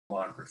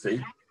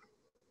demography.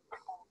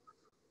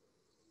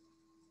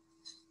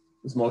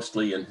 Was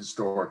mostly in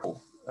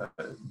historical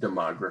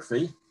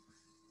demography.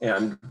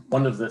 And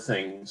one of the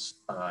things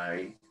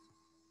I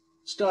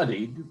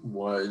studied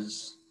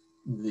was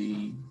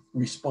the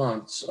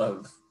response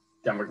of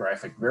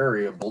demographic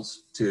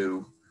variables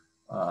to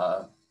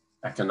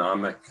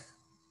economic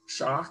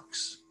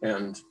shocks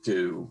and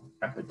to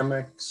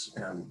epidemics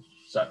and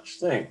such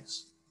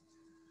things.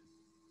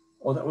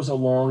 Oh, that was a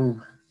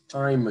long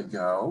time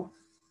ago.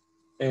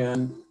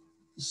 And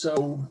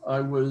so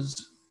I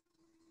was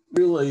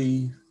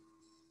really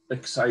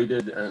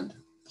excited and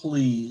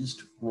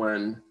pleased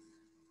when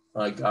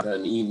I got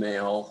an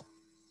email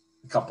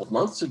a couple of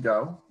months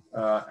ago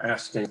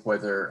asking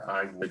whether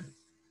I would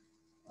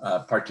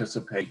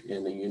participate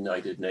in a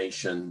United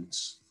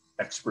Nations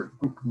expert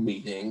group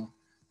meeting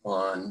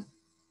on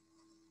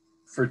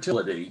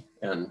fertility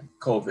and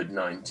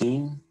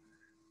COVID-19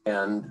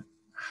 and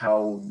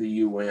how the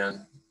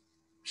UN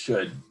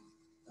should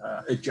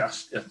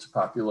adjust its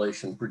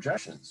population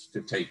projections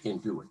to take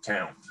into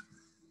account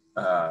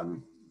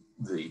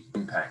the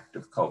impact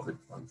of COVID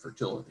on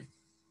fertility.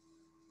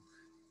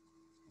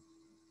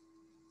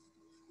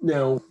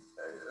 Now,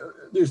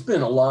 there's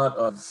been a lot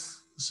of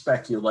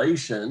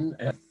speculation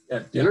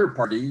at dinner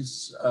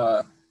parties.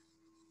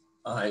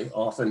 I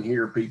often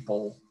hear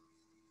people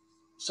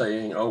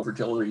saying, oh,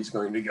 fertility is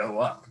going to go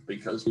up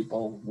because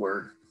people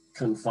were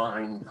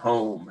confined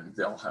home and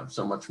they'll have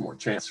so much more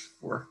chance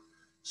for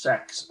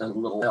sex and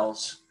little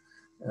else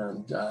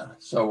and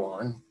so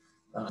on.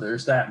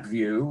 There's that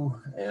view,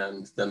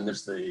 and then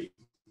there's the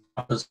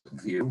opposite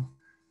view.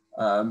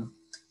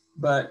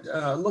 But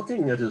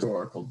looking at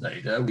historical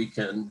data, we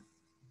can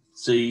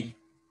see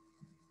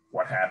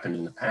what happened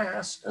in the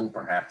past and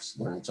perhaps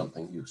learn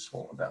something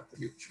useful about the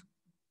future.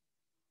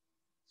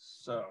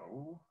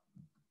 So,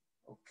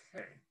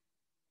 okay.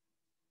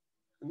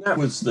 And that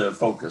was the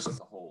focus of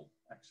the whole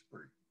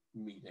expert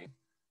meeting.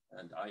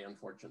 And I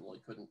unfortunately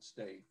couldn't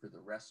stay for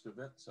the rest of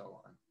it,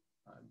 so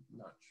I'm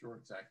not sure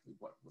exactly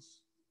what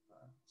was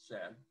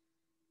said.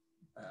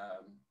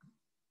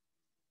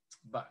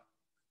 But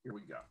here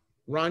we go.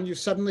 Ron, you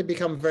suddenly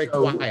become very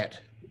quiet.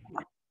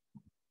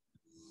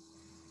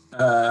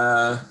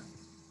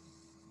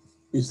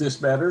 Is this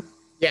better?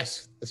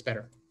 Yes, it's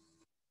better.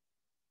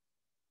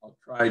 I'll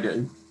try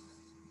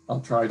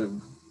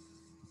to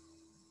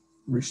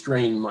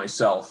restrain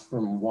myself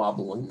from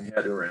wobbling my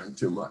head around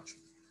too much.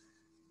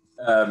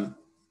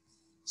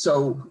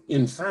 So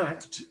in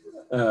fact,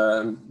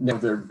 now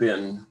there have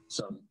been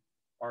some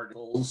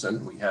articles,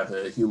 and we have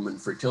a human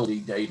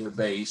fertility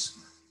database,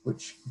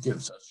 which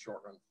gives us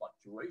short-run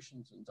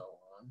fluctuations and so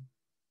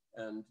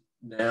on. And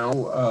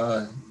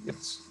now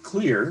it's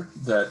clear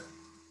that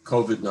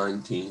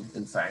COVID-19,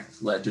 in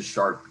fact, led to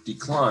sharp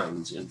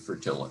declines in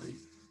fertility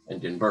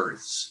and in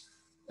births,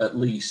 at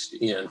least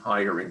in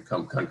higher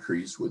income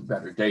countries with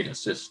better data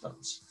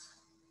systems.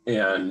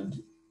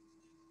 And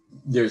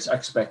there's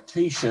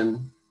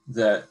expectation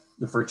that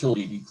the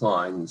fertility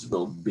declines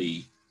will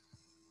be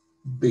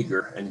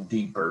bigger and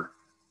deeper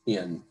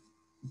in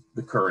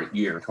the current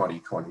year,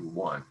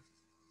 2021.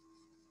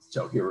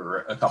 So here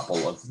are a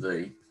couple of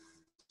the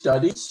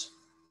studies.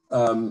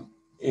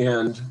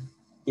 And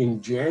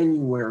in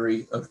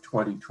January of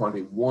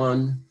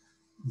 2021,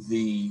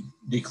 the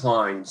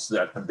declines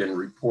that have been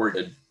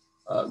reported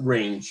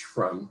range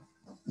from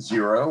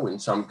 0 in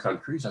some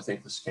countries. I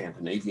think the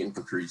Scandinavian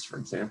countries, for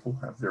example,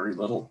 have very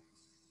little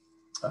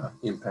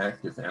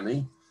impact, if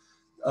any,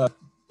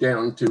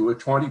 down to a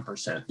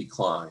 20%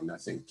 decline, I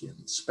think,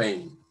 in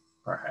Spain,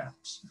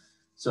 perhaps.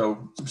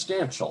 So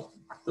substantial.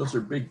 Those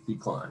are big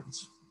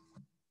declines.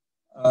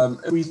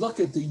 If we look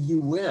at the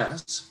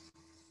US,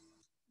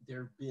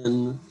 there have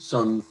been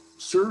some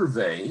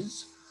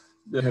surveys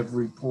that have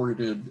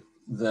reported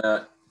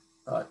that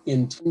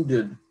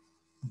intended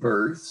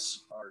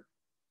births are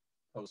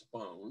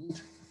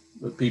postponed.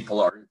 The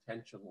people are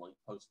intentionally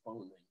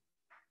postponing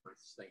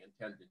births they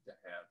intended to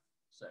have,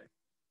 say,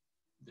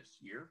 this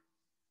year.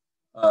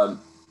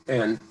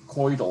 And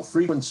coital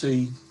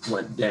frequency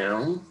went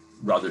down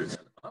rather than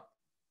up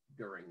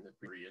during the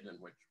period in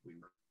which we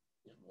were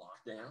in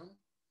lockdown.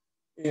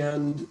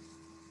 And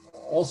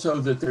also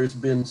that there's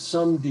been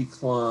some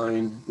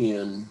decline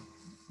in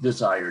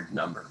desired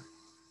number.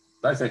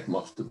 I think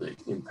most of the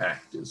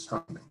impact is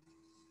coming.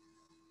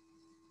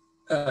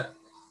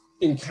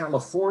 In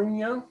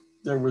California,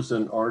 there was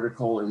an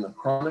article in the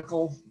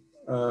Chronicle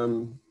a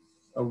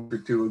week or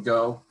two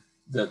ago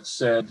that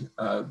said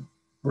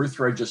birth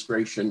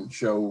registration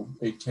show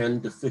a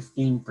 10 to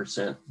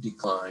 15%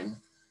 decline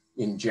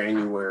in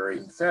January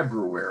and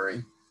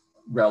February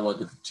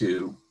relative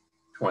to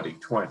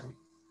 2020.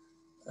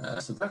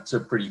 So that's a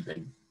pretty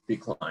big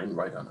decline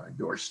right on our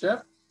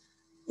doorstep.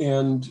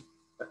 And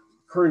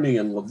Kearney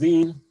and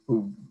Levine,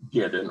 who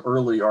did an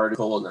early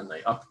article and then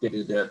they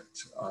updated it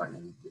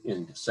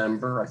in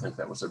December, I think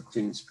that was a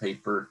King's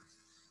paper.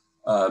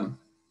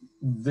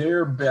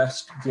 Their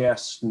best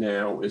guess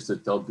now is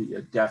that there'll be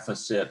a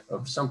deficit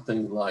of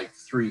something like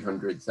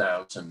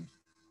 300,000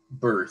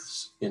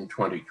 births in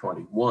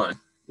 2021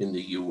 in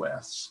the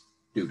US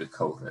due to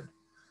COVID?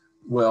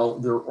 Well,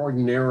 there are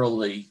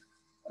ordinarily,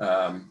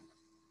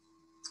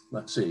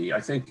 let's see, I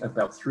think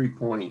about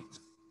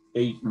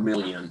 3.8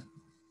 million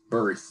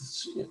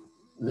births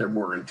there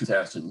were in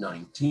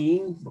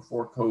 2019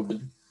 before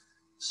COVID.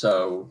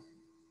 So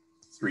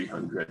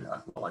 300,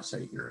 well, I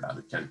say here about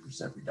a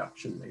 10%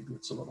 reduction, maybe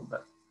it's a little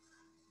bit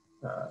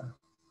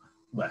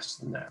less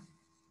than that.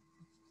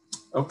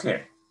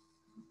 Okay.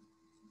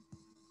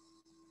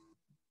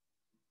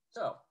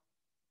 So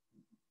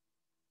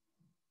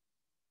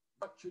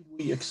what should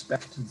we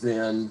expect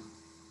then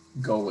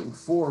going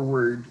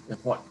forward,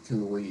 and what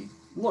can we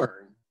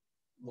learn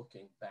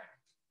looking back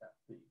at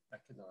the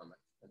economic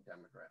and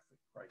demographic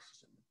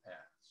crisis in the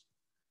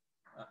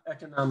past?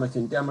 Economic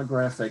and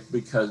demographic,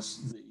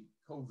 because the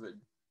COVID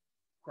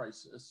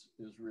crisis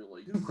is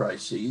really two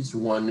crises.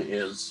 One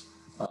is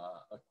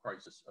a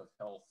crisis of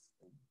health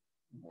and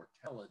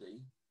mortality,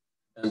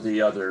 and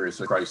the other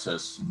is a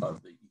crisis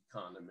of the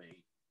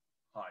economy,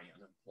 high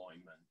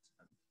unemployment,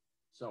 and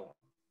so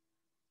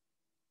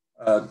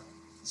on.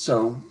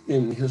 So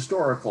in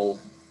historical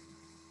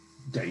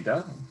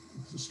data,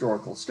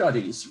 historical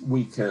studies,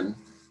 we can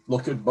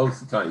look at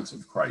both kinds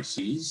of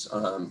crises.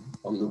 On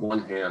the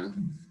one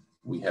hand,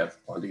 we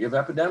have plenty of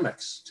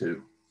epidemics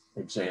to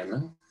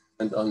examine.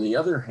 And on the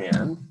other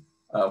hand,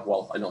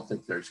 while I don't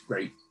think there's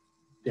great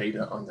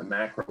data on the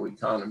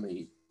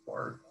macroeconomy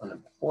or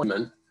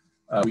unemployment,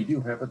 we do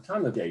have a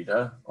ton of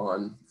data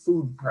on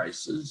food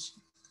prices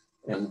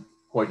and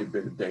quite a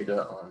bit of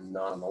data on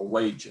nominal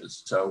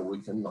wages. So we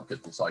can look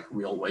at things like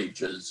real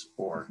wages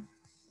or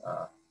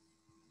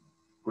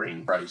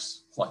grain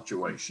price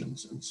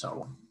fluctuations and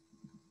so on.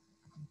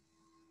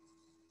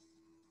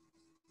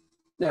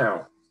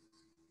 Now,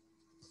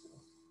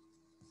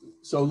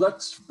 so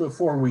let's,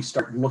 before we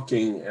start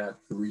looking at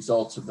the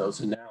results of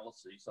those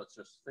analyses, let's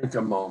just think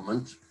a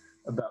moment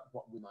about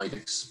what we might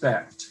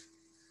expect.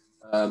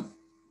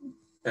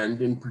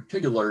 And in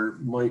particular,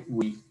 might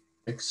we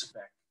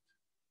expect,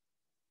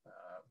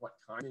 what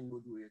timing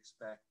would we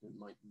expect, and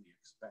might we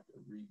expect a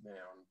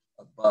rebound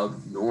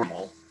above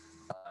normal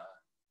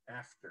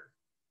after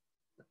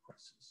the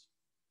crisis?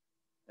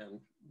 And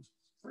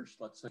first,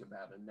 let's think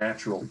about a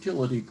natural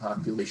fertility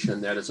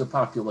population. That is a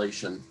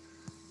population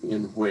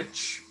in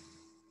which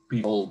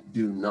people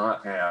do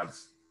not have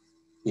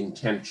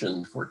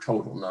intention for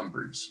total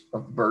numbers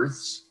of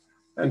births,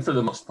 and for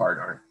the most part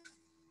aren't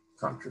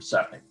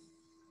contracepting.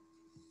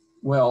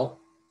 Well,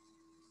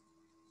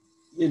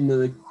 in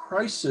the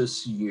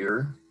crisis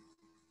year,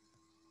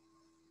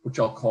 which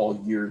I'll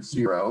call year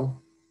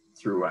 0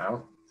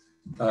 throughout,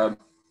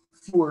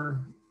 fewer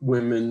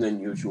women than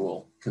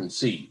usual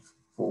conceive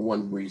for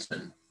one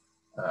reason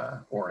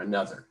or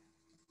another.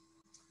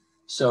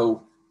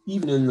 So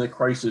even in the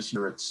crisis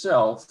year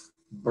itself,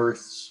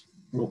 births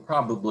will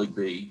probably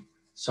be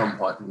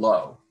somewhat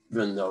low,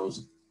 even though,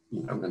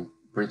 you know, in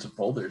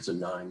principle, there's a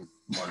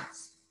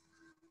 9-month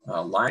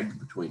lag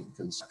between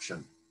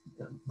conception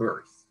and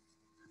birth.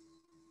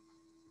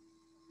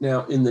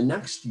 Now, in the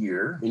next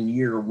year, in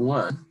year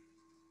 1,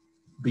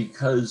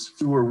 because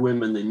fewer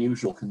women than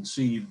usual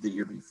conceived the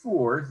year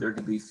before, there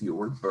could be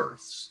fewer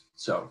births.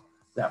 So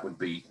that would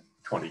be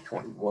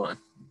 2021.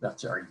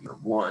 That's our year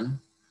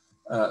 1.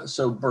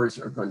 So births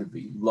are going to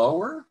be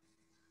lower,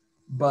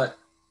 but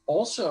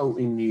also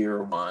in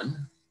year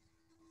 1,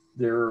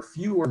 there are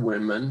fewer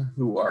women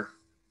who are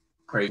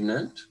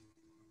pregnant,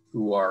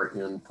 who are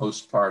in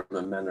postpartum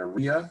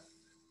amenorrhea,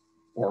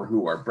 or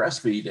who are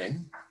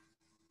breastfeeding.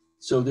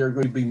 So there are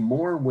going to be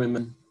more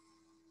women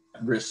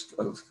at risk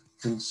of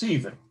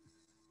conceiving.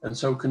 And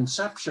so births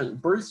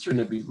are going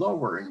to be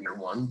lower in year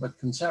 1, but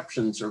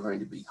conceptions are going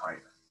to be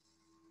higher.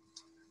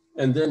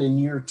 And then in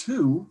year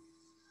 2,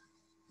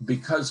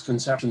 because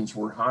conceptions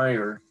were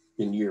higher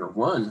in year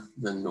 1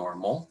 than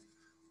normal,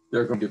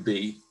 there are going to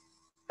be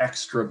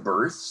extra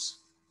births,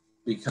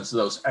 because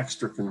those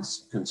extra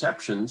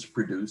conceptions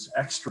produce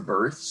extra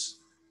births.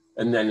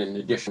 And then in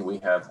addition, we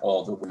have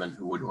all the women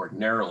who would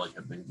ordinarily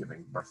have been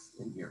giving birth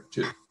in year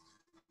 2.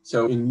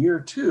 So in year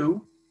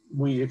 2,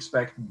 we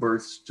expect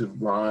births to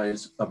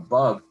rise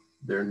above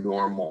their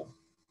normal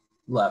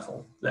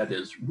level, that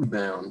is,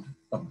 rebound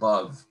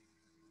above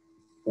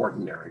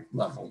ordinary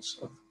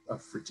levels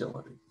of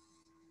fertility.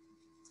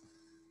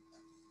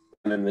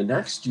 And in the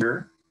next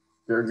year,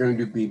 there are going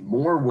to be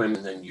more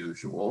women than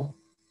usual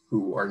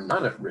who are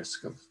not at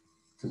risk of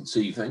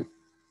conceiving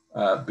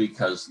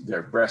because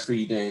they're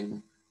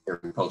breastfeeding, they're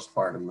in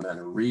postpartum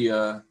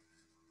amenorrhea,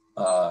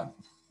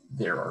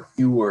 there are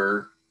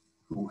fewer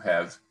who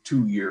have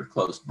 2-year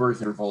close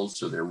birth intervals,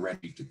 so they're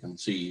ready to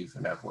conceive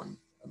and have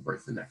a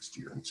birth the next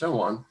year, and so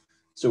on.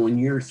 So in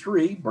year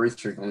 3,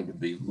 births are going to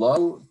be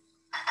low,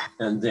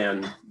 and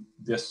then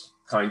this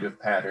kind of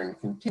pattern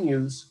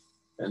continues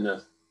in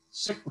a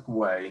cyclic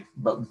way,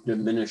 but with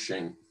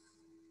diminishing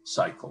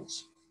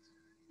cycles.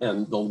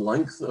 And the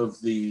length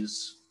of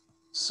these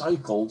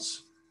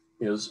cycles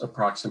is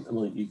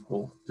approximately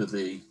equal to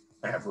the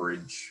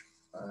average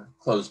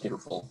closed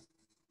interval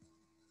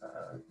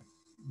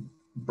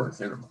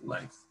birth interval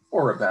length,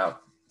 or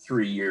about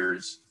 3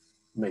 years,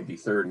 maybe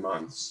 30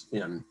 months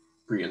in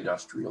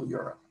pre-industrial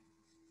Europe.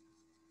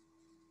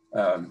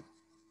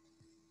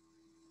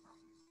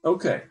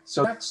 Okay,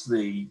 so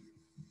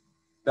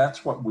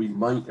that's what we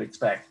might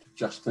expect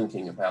just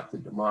thinking about the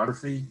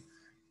demography,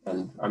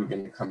 and I'm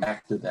going to come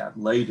back to that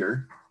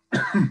later.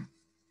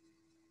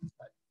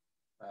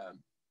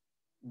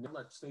 Now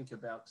let's think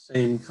about the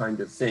same kind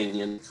of thing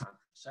in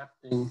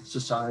contracepting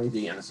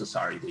society and a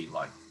society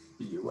like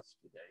the US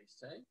today,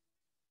 say.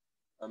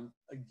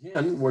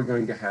 Again, we're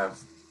going to have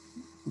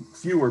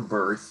fewer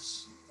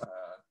births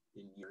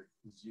in year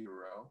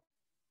 0.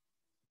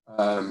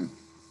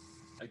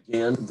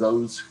 Again,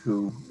 those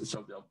who,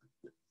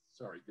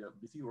 there'll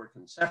be fewer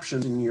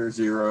conceptions in year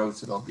 0,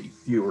 so there'll be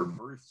fewer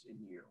births in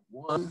year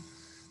 1.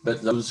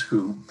 But those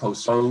who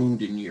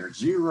postponed in year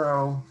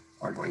 0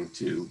 are going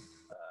to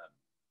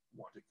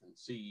want to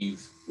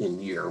conceive in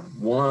year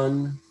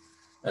 1.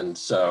 And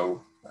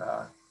so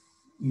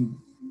you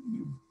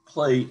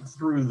play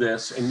through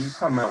this and you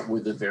come out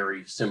with a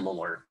very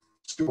similar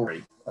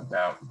story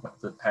about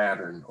what the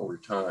pattern over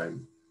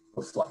time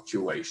of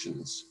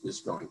fluctuations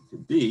is going to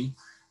be,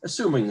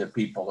 assuming that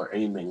people are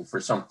aiming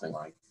for something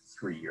like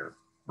 3-year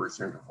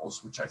birth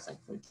intervals, which I think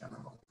they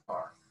generally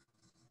are.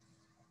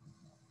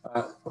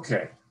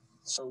 Okay,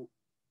 so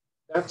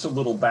that's a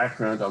little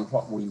background on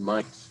what we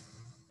might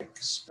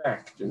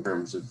expect in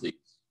terms of these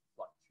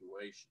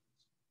fluctuations.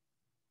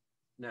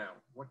 Now,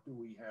 what do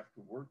we have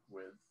to work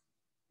with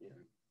in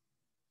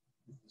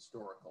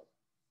historical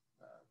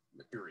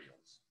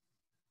materials?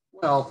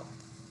 Well,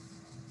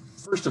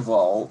 first of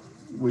all,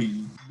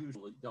 we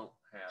usually don't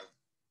have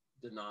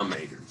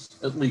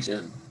denominators, at least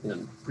in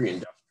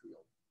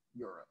pre-industrial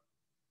Europe.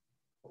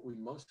 What we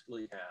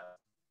mostly have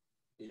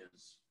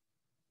is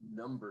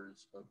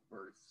numbers of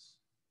births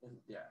and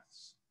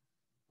deaths.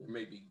 There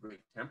may be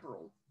great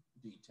temporal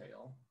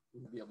detail.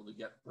 We'll be able to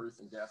get births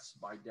and deaths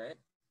by day,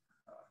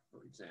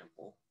 for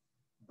example,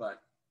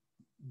 but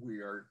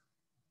we are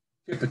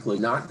typically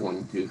not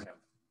going to have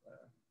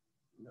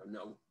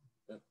know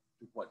at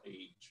what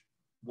age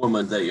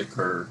woman they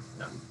occur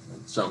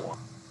and so on.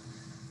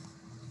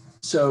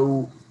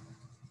 So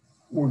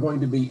we're going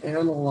to be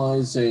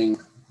analyzing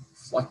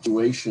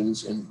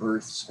fluctuations in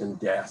births and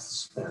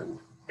deaths and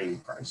grain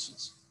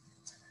prices.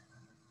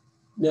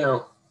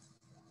 Now,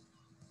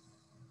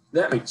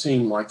 that might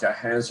seem like a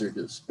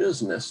hazardous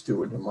business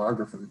to a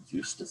demographer who's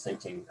used to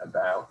thinking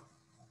about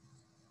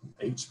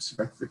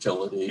age-specific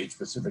fertility,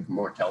 age-specific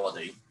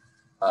mortality,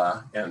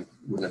 and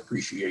with an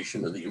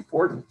appreciation of the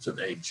importance of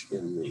age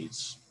in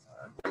these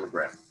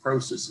demographic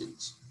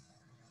processes.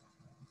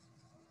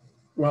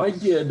 Well, I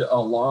did a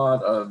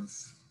lot of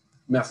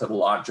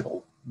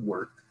methodological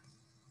work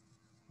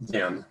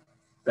then,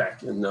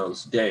 back in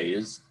those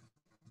days,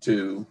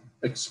 to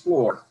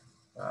explore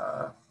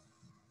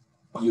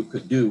what you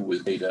could do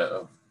with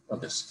data of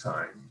this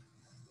kind.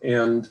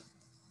 And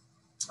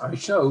I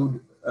showed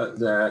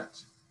that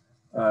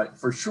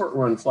for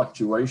short-run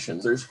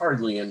fluctuations, there's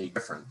hardly any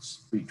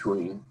difference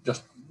between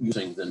just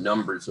using the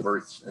numbers of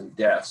births and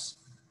deaths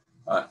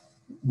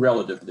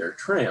relative to their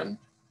trend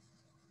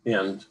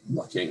and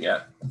looking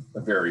at a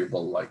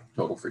variable like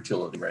total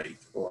fertility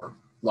rate or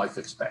life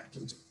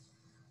expectancy.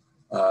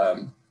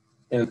 And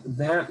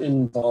that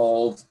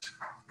involved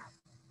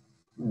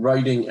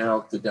writing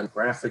out the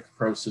demographic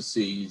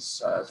processes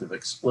sort of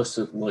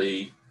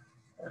explicitly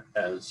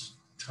as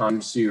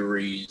time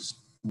series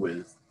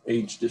with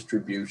age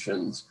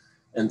distributions,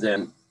 and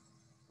then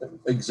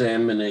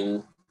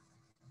examining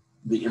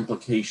the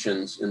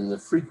implications in the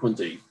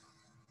frequency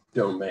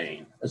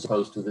domain as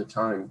opposed to the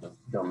time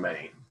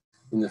domain.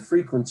 In the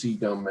frequency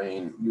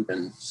domain, you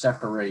can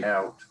separate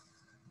out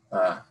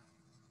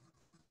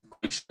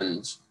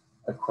fluctuations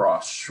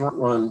across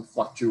short-run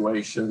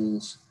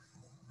fluctuations,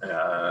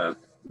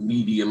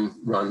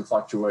 medium-run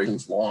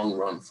fluctuations,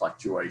 long-run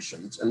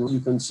fluctuations. And what you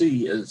can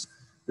see is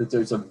that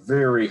there's a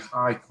very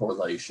high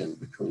correlation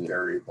between a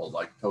variable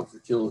like total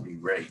fertility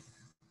rate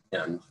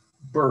and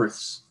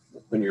births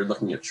when you're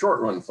looking at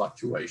short-run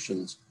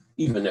fluctuations,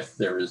 even if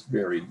there is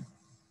very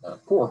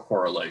poor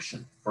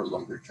correlation for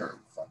longer-term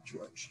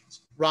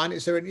fluctuations. Ron,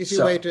 is there an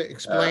easy way to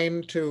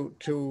explain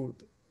to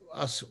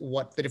us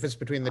what the difference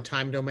between the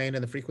time domain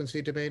and the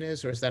frequency domain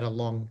is, or is that a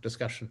long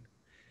discussion?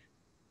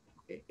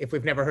 If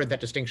we've never heard that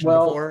distinction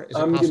before, is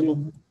it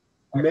possible?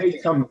 I may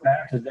come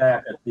back to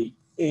that at the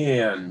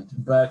end,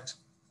 but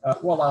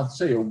well, I'll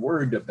say a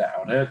word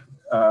about it.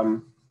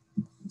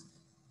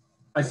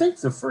 I think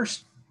the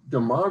first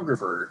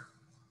demographer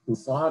who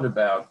thought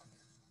about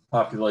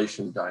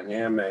population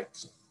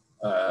dynamics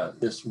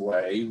this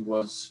way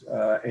was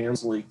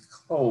Ansley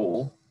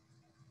Cole.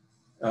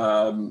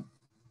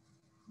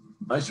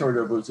 I sort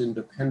of was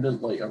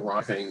independently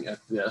arriving at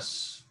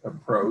this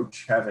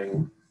approach,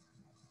 having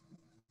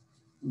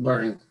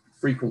learned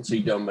frequency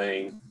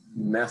domain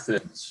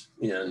methods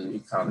in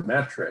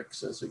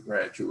econometrics as a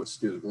graduate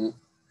student.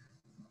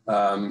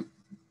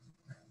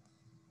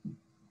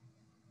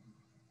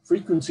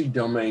 Frequency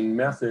domain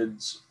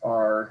methods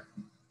are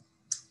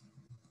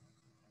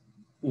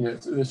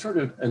they're sort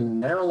of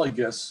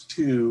analogous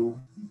to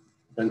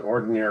an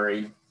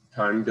ordinary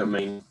time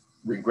domain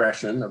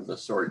regression of the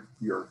sort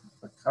you're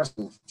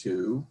accustomed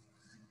to,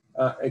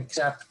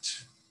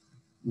 except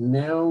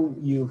now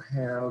you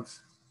have,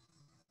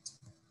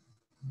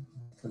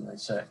 what can I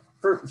say?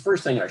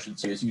 First thing I should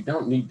say is you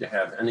don't need to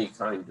have any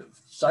kind of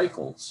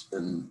cycles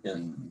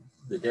in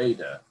the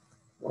data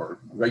or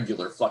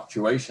regular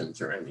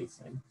fluctuations or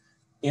anything.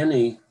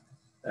 Any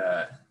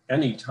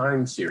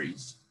time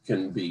series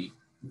can be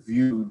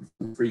viewed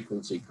from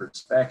frequency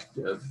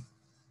perspective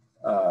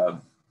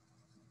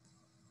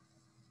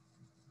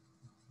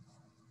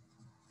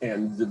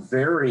and the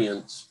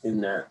variance in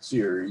that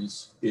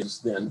series is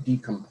then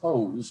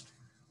decomposed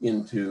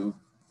into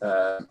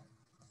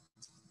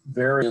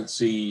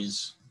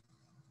variances.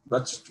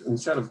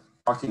 Instead of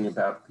talking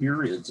about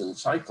periods and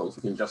cycles,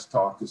 we can just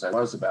talk, as I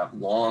was, about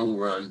long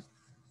run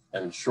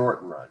and short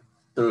run.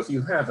 So if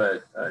you have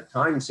a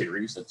time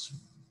series that's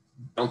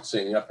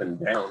bouncing up and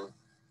down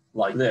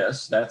like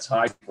this, that's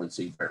high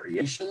frequency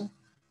variation.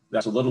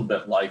 That's a little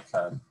bit like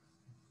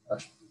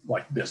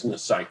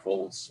business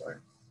cycles,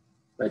 or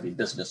maybe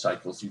business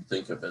cycles you'd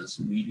think of as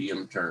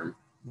medium term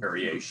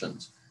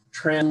variations.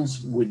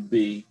 Trends would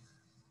be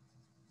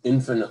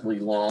infinitely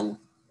long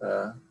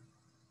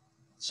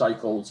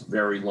cycles,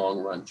 very long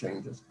run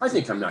changes. I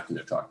think I'm not going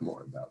to talk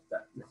more about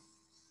that now,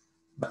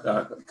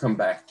 but come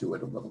back to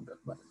it a little bit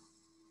later.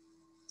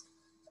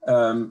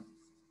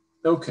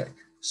 Okay,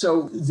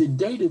 so the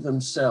data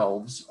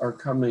themselves are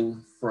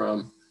coming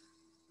from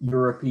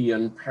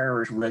European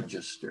parish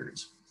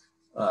registers.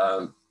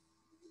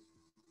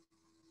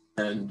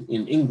 And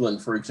in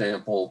England, for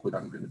example, what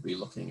I'm going to be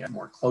looking at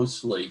more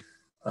closely,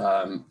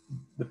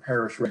 the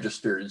parish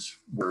registers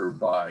were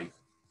by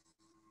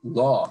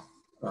law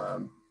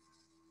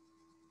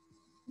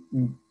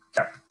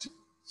kept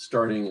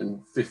starting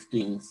in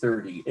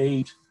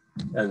 1538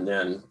 and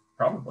then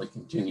probably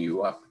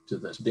continue up to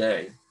this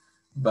day.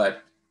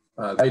 But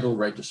vital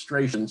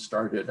registration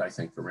started, I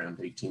think, around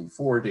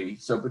 1840.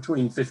 So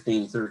between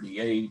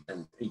 1538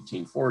 and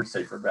 1840,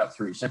 say for about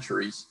 3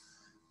 centuries,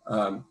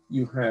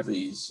 you have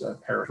these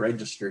parish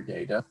register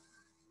data.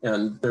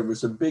 And there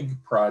was a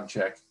big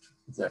project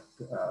that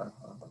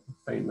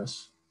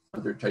famous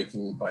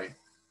undertaking by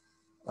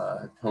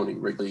Tony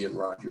Wrigley and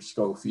Roger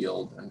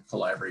Schofield and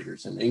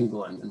collaborators in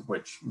England, in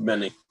which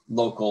many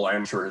local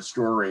amateur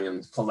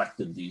historians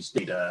collected these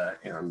data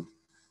and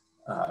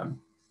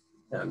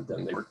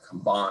then they were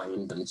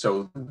combined. And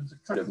so it was a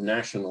kind of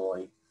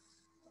nationally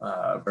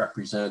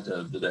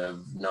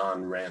representative,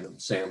 non-random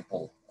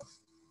sample of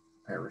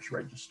parish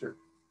register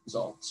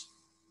results.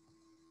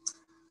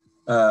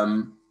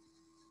 And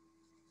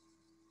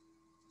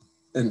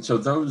so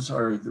those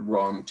are the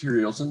raw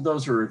materials, and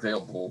those are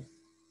available.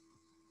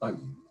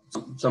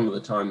 Some of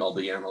the time I'll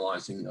be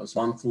analyzing those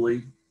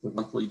monthly, with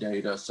monthly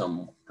data,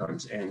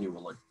 sometimes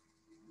annually.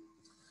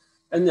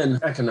 And then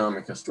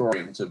economic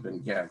historians have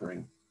been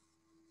gathering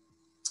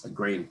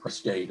grain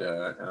price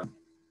data,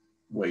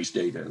 wage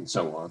data, and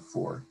so on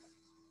for,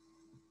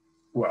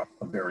 well,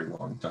 a very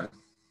long time.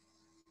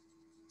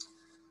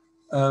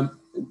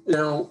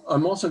 Now,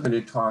 I'm also going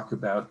to talk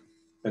about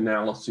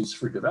analyses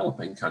for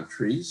developing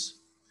countries.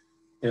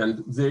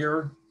 And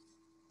they're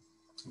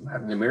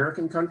Latin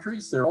American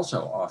countries, they're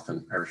also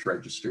often parish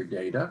register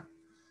data.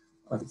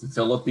 The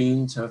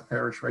Philippines have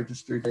parish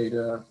register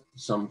data.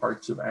 Some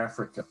parts of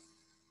Africa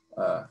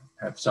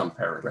have some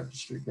parish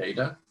register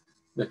data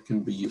that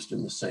can be used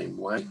in the same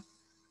way.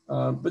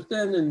 But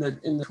then in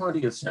the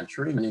 20th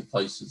century, many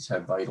places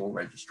have vital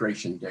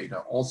registration data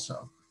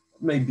also.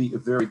 It may be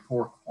of very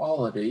poor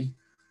quality,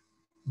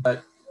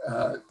 but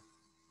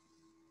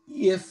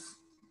if,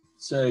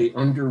 say,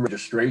 under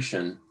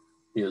registration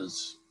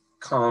is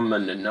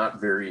common and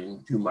not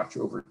varying too much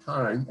over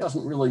time, it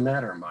doesn't really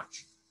matter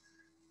much.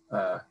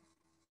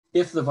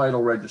 If the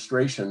vital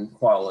registration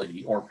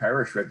quality or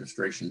parish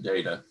registration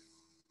data,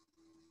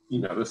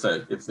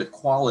 if the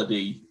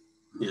quality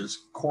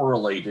is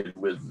correlated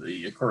with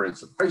the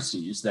occurrence of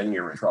crises, then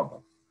you're in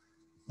trouble.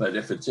 But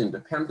if it's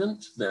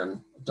independent,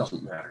 then it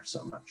doesn't matter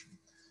so much.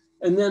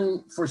 And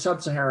then for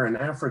sub-Saharan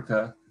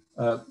Africa,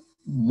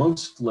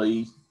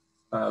 mostly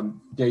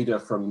data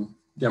from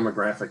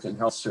demographic and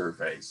health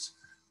surveys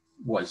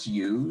was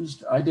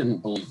used. I didn't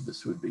believe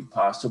this would be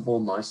possible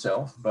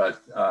myself,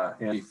 but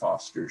Andy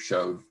Foster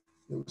showed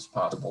it was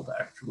possible to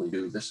actually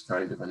do this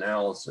kind of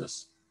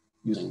analysis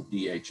using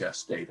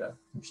DHS data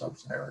from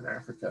sub-Saharan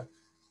Africa.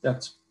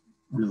 That's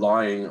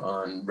relying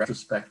on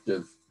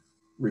retrospective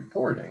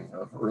reporting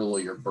of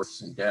earlier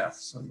births and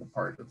deaths on the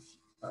part of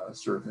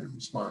survey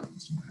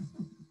respondents.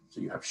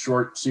 So you have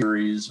short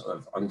series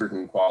of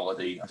uncertain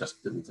quality. I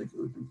just didn't think it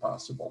would be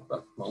possible,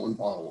 but lo and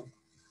behold.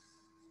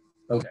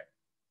 Okay.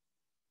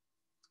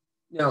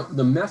 Now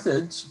the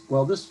methods,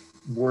 well, this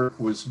work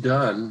was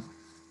done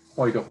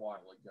quite a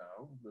while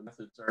ago. The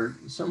methods are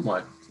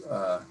somewhat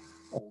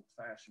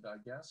old-fashioned, I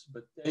guess,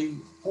 but they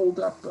hold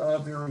up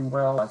very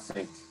well. I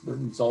think the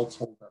results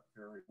hold up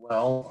very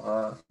well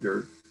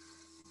under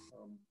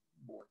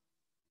more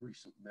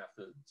recent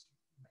methods,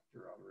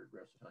 factor on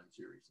regressive time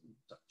series and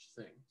such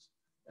things.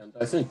 And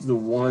I think the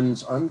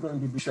ones I'm going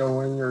to be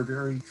showing are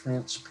very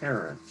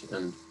transparent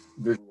and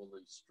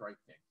visually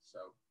striking. So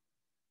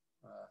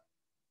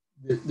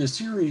the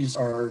series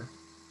are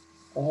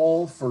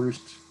all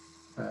first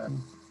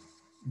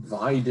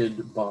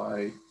divided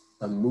by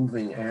a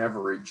moving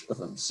average of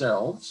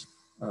themselves.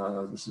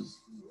 This is,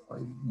 I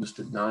used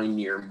a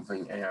 9-year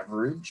moving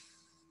average.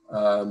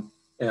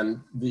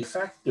 And the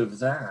effect of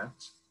that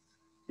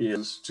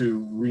is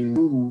to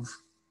remove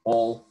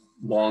all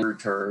longer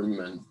term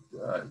and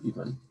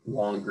even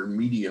longer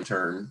medium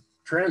term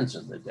trends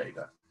in the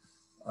data,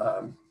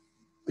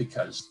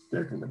 because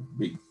they're going to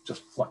be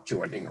just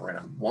fluctuating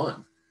around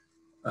 1.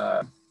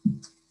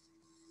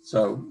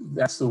 So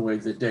that's the way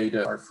the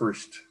data are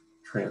first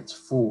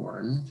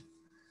transformed.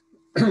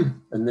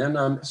 And then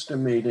I'm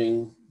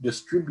estimating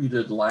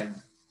distributed lag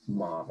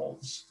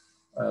models.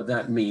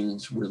 That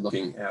means we're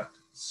looking at,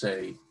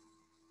 say,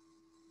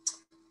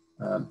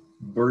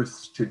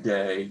 births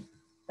today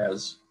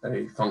as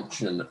a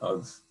function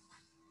of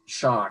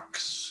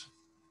shocks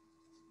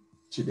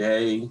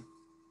today,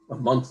 a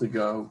month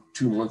ago,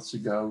 2 months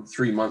ago,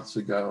 3 months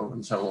ago,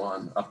 and so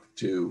on, up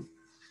to,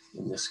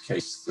 in this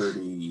case,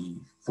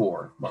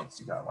 34 months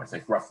ago. I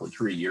think roughly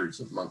 3 years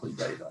of monthly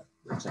data,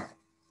 for example.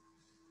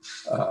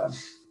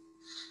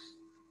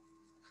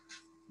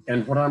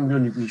 And what I'm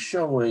going to be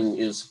showing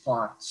is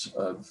plots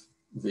of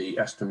the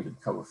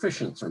estimated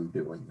coefficients from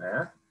doing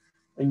that.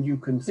 And you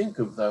can think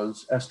of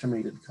those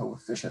estimated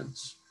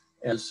coefficients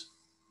as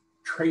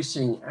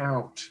tracing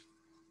out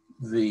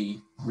the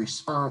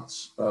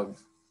response of,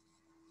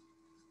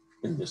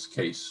 in this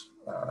case,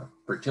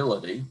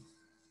 fertility,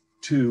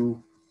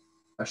 to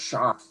a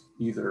shock,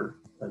 either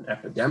an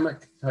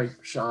epidemic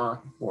type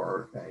shock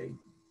or a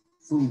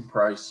food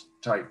price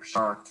type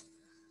shock,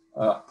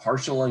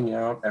 parceling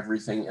out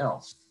everything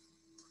else.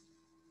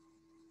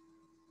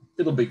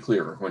 It'll be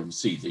clearer when you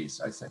see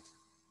these, I think.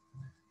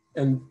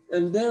 And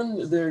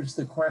then there's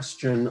the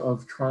question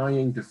of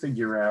trying to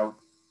figure out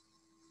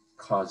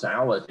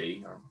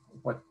causality, or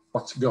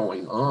what's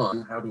going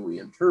on, how do we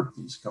interpret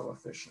these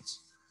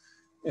coefficients?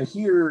 And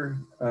here,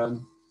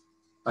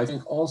 I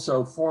think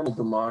also formal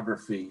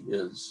demography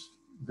is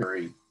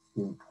very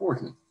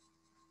important.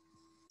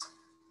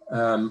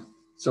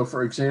 So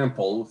for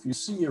example, if you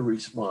see a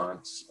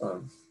response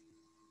of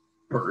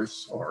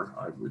births, or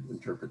I would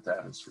interpret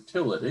that as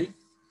fertility,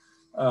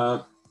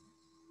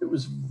 it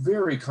was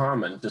very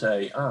common to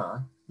say,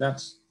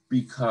 that's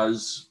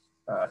because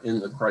in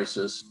the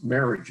crisis,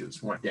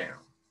 marriages went down.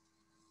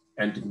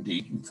 And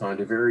indeed, you find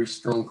a very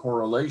strong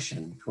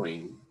correlation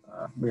between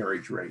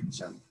marriage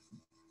rates and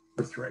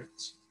birth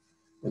rates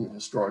in the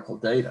historical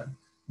data.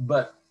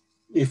 But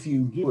if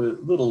you do a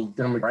little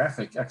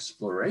demographic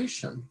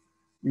exploration,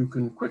 you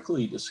can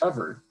quickly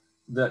discover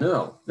that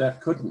no,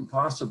 that couldn't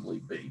possibly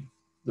be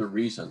the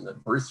reason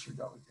that births are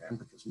going down,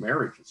 because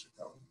marriages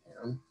are going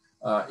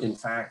down. In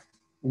fact,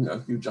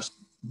 you just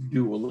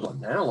do a little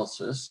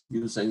analysis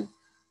using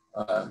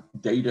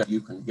data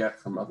you can get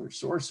from other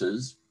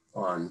sources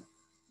on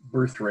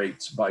birth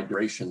rates by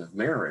duration of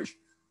marriage,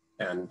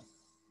 and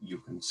you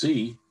can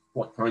see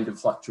what kind of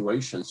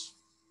fluctuations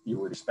you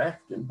would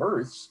expect in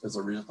births as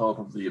a result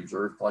of the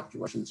observed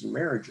fluctuations in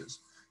marriages.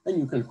 And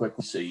you can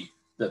quickly see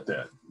that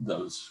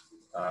those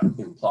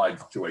implied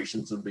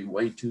fluctuations would be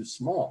way too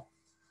small.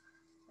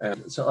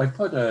 And so I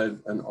put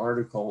an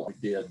article I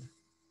did,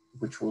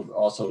 which will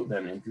also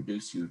then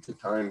introduce you to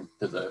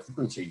the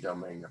frequency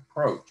domain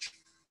approach.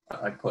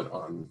 I put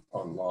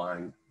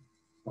online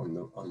on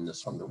the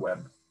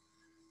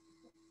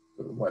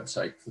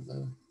website for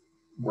the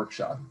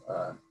workshop,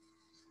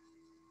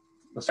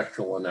 the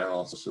spectral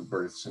analysis of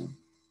births and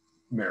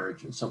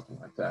marriages, something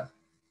like that.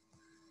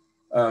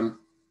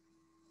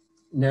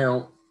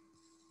 Now,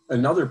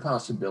 another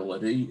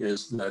possibility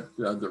is that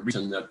the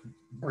reason that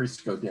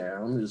births go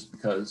down is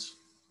because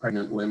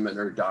pregnant women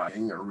are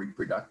dying, or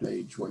reproductive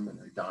age women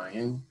are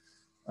dying.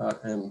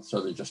 And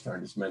so there just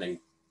aren't as many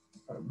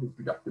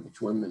reproductive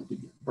age women to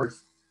give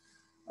birth.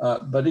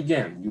 But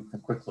again, you can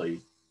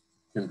quickly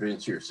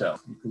convince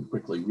yourself, you can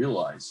quickly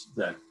realize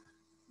that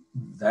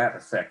that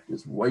effect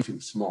is way too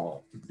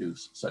small to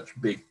produce such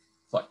big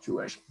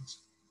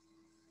fluctuations.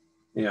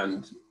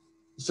 And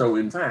so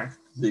in fact,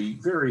 the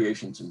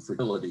variations in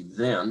fertility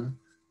then,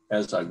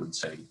 as I would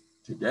say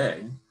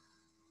today,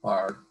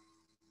 are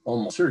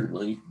almost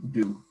certainly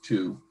due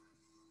to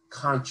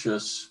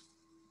conscious,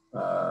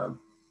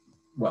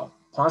 well,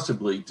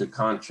 possibly to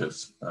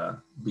conscious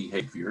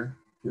behavior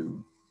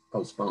to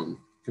postpone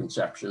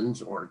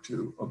conceptions or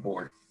to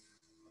abort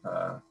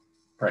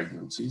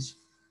pregnancies,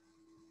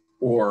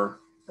 or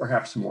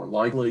perhaps more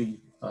likely,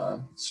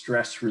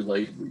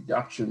 stress-related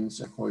reductions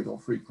in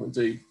coital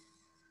frequency,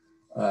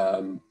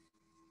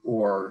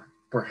 or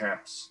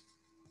perhaps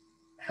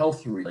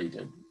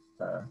health-related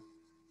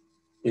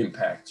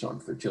impacts on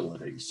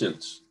fertility,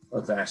 since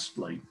a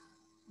vastly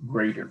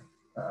greater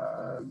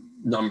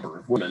number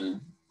of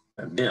women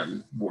and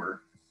men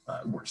were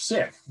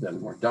sick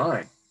than were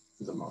dying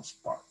for the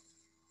most part.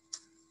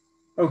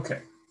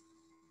 Okay.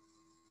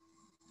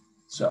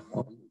 So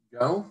on we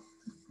go.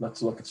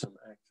 Let's look at some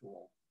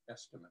actual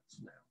estimates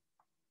now.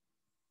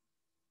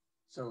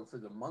 So for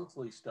the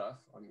monthly stuff,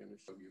 I'm going to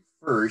show you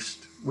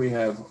first. We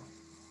have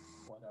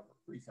whatever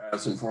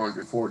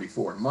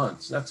 3,444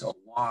 months. That's a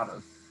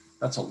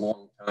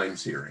long time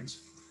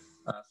series.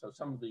 So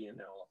some of the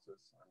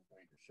analysis I'm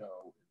going to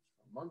show is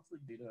for monthly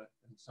data,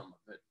 and some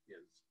of it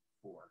is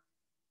for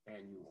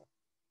annual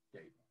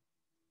data.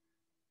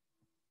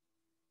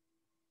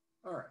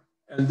 All right,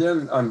 and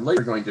then I'm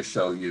later going to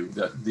show you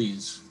that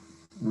these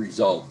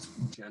results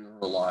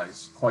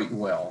generalize quite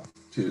well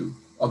to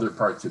other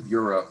parts of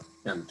Europe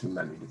and to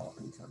many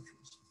developing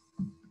countries.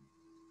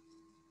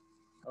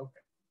 Okay.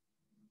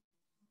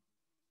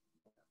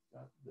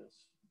 Got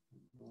this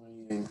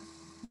annoying.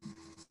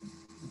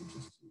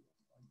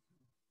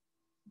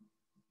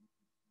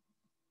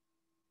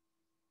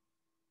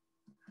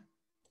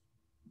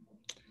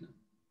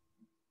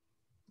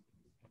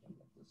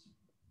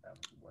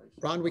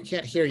 Ron, we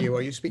can't hear you.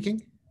 Are you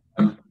speaking?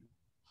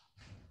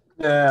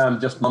 Yeah, I'm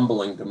just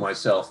mumbling to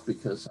myself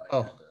because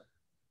the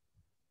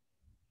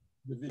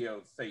video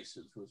of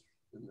faces was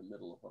in the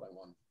middle of what I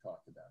wanted to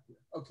talk about here.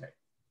 Okay,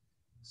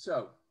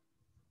 so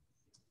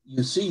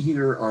you see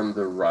here on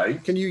the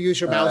right. Can you use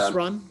your mouse,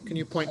 Ron? Can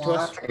you point to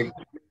us?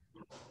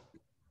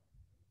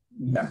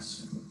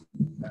 Yes.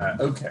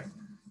 Okay,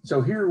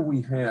 so here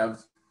we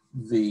have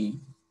the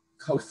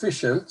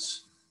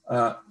coefficients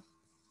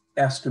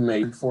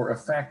estimated for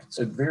effects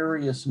at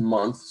various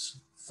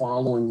months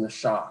following the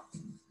shock.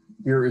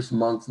 Here is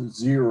month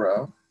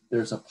 0.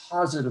 There's a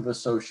positive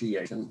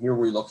association. Here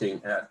we're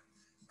looking at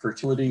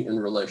fertility in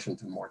relation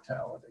to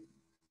mortality,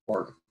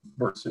 or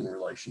births in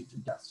relation to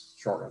deaths,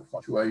 short-run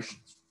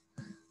fluctuations.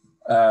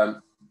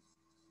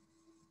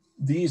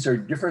 These are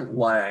different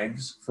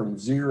lags from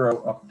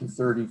 0 up to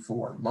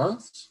 34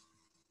 months.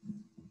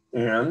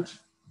 And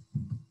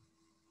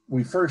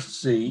we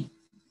first see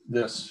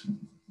this,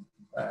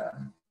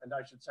 and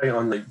I should say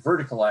on the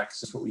vertical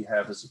axis, what we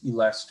have is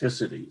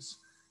elasticities,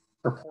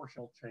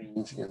 proportional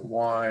change in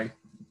Y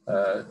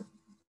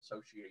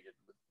associated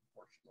with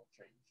proportional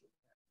change in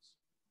X.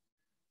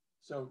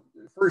 So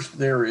first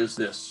there is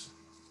this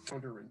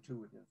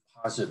counterintuitive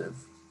positive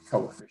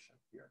coefficient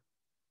here.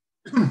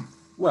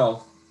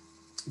 Well,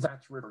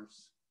 that's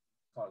reverse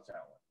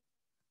causality.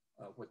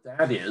 What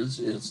that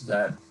is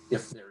that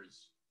if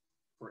there's,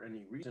 for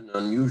any reason,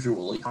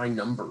 unusually high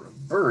number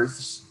of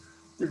births,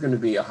 there's going to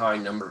be a high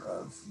number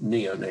of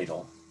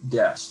neonatal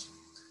deaths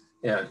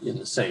in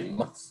the same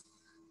month.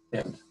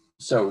 And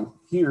so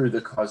here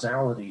the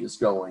causality is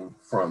going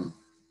from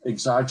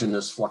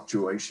exogenous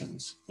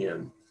fluctuations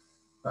in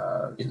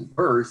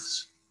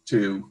births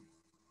to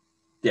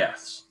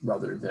deaths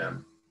rather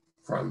than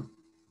from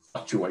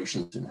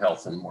fluctuations in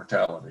health and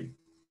mortality,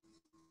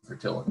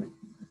 fertility.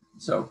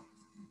 So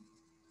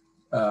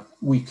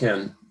we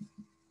can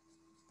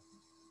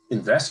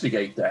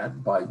investigate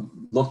that by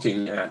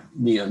looking at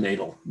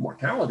neonatal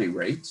mortality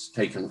rates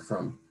taken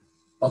from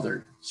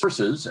other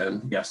sources,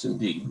 and yes,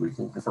 indeed, we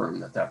can confirm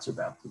that that's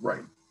about the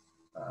right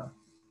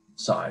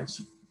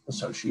size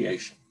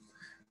association.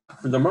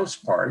 For the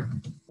most part,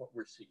 what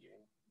we're seeing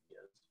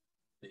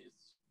is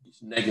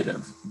these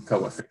negative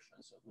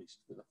coefficients, at least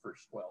for the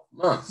first 12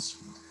 months.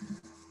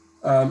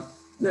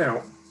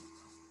 Now,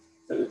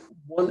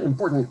 one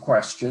important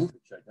question,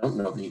 which I don't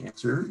know the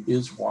answer,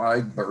 is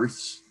why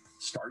births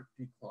start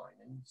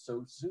declining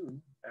so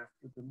soon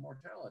after the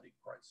mortality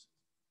crisis.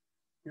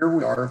 Here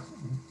we are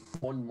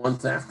 1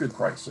 month after the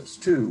crisis,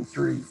 2,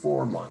 3,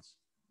 4 months.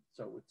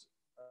 So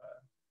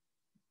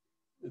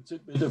it's a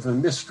bit of a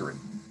mystery.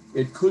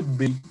 It could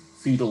be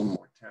fetal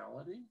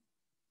mortality.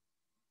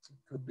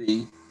 It could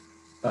be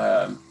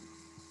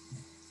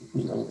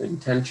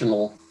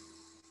intentional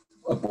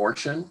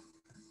abortion.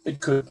 It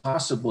could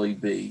possibly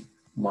be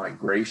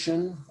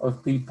migration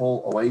of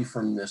people away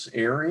from this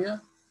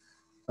area.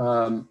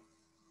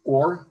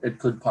 Or it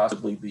could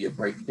possibly be a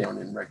breakdown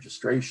in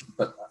registration,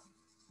 but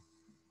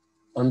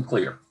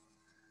unclear.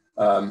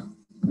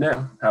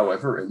 Now,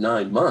 however, at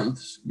 9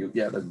 months, you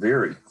get a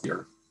very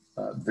clear,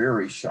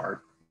 very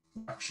sharp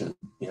reduction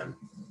in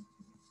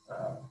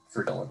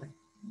fertility.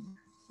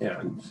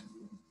 And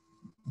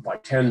by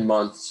 10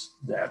 months,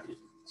 that is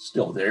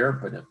still there,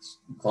 but it's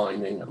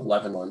declining. At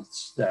 11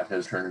 months, that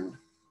has turned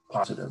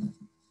positive.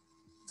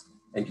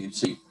 And you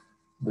see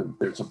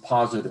there's a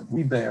positive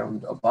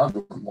rebound above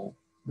normal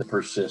that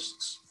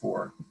persists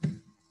for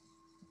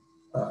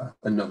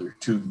another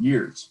 2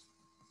 years.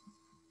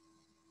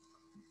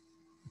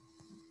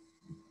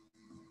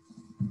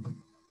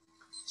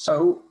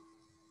 So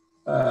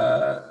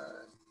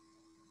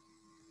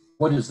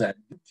what does that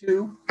do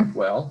to?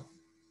 Well,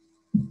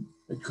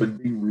 it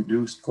could be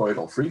reduced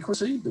coital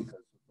frequency because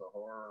of the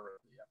horror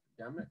of the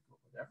epidemic or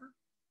whatever.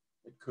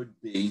 It could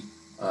be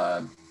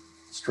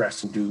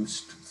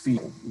stress-induced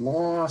fetal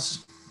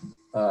loss.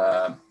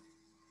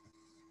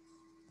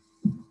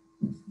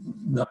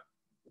 Not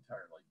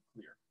entirely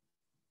clear.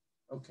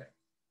 Okay.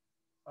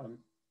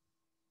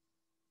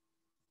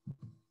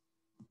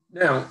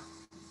 Now,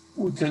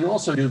 we can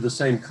also do the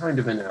same kind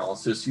of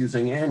analysis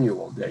using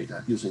annual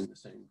data, using the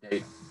same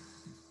data.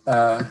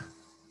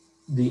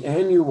 The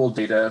annual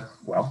data,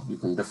 well, you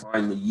can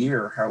define the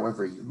year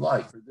however you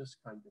like. For this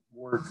kind of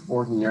work,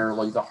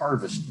 ordinarily the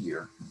harvest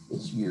year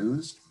is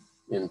used.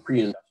 In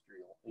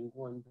pre-industrial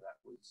England, that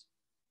was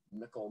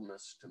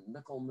Michaelmas to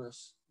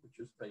Michaelmas, which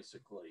is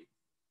basically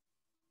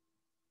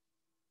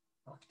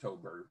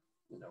October,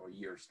 a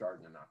year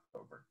starting in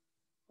October,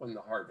 when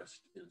the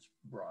harvest is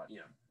brought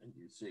in and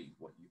you see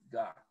what you've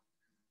got.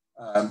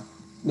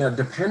 Now,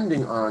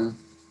 depending on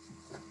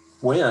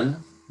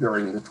when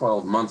during the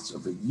 12 months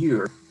of a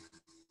year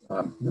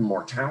the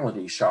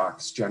mortality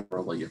shocks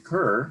generally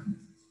occur,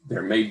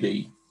 there may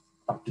be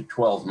up to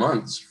 12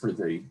 months for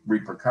the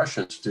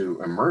repercussions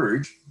to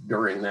emerge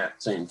during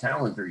that same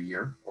calendar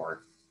year,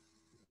 or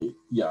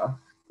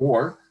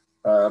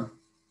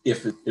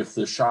if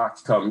the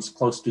shock comes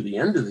close to the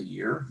end of the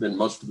year, then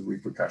most of the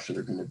repercussions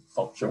are going to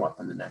show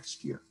up in the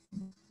next year.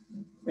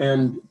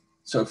 And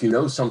so if you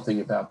know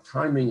something about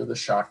timing of the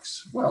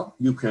shocks, well,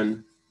 you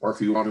can, or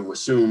if you want to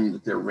assume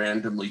that they're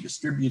randomly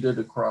distributed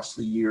across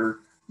the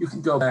year, you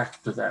can go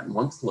back to that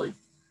monthly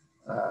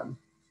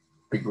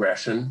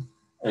regression,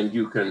 and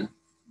you can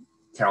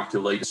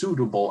calculate a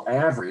suitable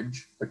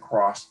average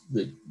across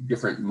the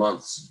different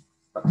months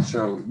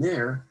shown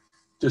there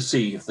to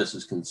see if this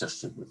is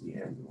consistent with the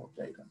annual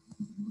data.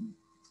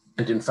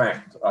 And in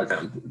fact, I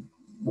found it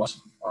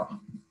was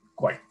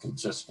quite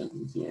consistent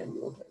with the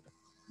annual data.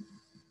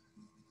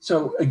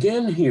 So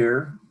again,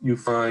 here you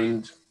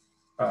find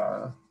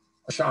a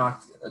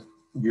shock at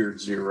year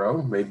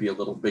 0, maybe a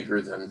little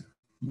bigger than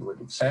you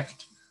would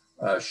expect,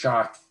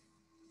 shock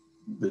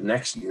the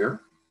next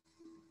year.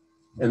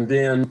 And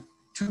then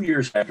 2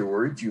 years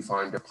afterwards, you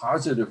find a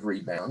positive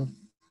rebound.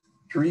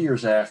 3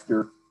 years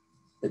after,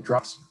 it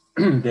drops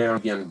down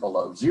again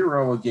below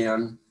 0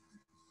 again.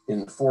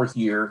 In the 4th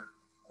year,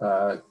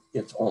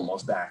 it's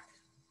almost back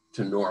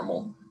to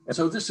normal. And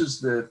so this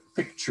is the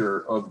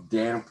picture of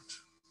damped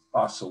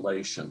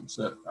oscillations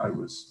that I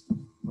was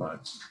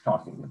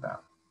talking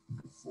about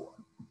before.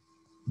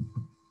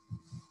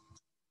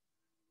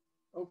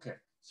 Okay,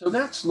 so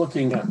that's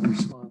looking at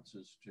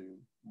responses to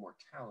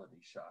mortality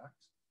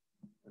shocks.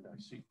 And I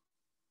see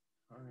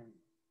time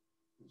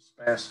is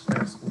fast.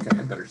 Okay,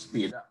 I better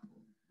speed up.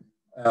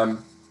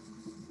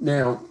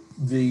 Now,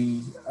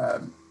 the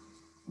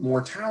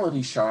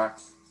mortality shock,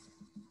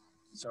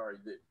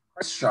 the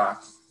price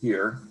shock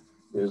here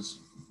is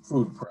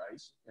food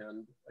price.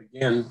 And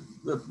again,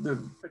 the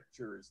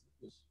picture is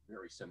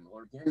very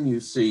similar. Again, you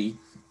see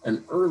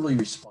an early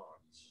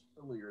response,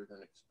 earlier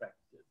than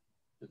expected,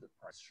 to the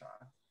price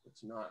shock.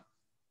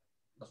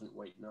 Doesn't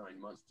wait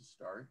 9 months to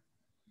start.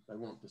 I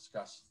won't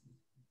discuss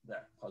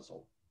that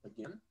puzzle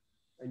again.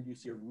 And you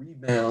see a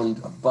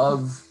rebound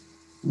above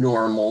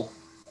normal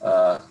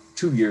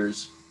 2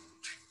 years,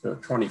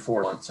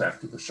 24 months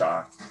after the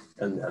shock,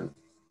 and then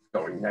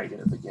going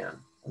negative again,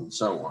 and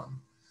so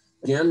on.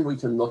 Again, we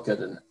can look at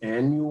an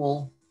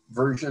annual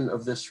version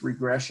of this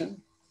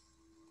regression,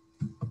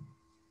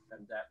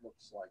 and that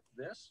looks like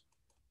this,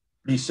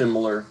 pretty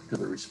similar to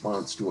the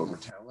response to a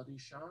mortality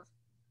shock.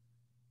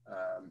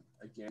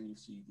 Again, you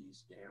see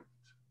these damped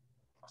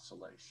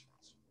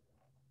oscillations.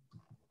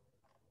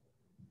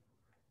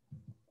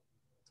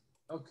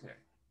 Okay,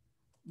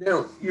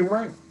 now you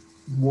might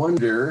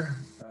wonder,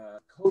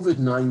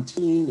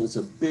 COVID-19 is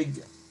a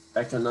big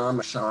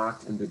economic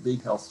shock and a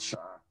big health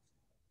shock.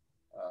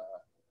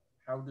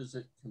 How does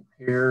it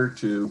compare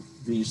to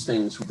these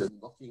things we've been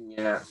looking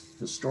at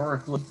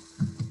historically?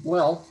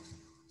 Well,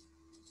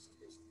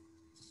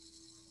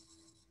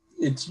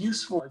 it's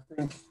useful, I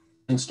think,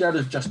 instead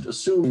of just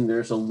assuming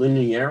there's a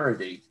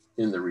linearity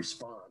in the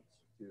response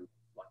to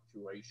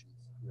fluctuations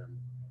in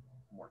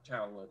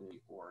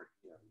mortality or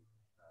in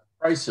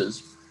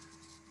prices.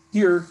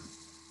 Here,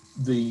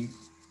 the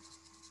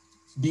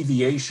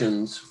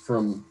deviations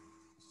from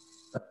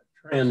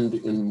trend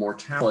in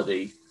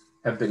mortality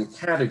have been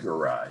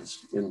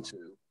categorized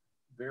into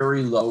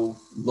very low,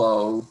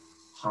 low,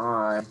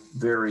 high,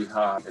 very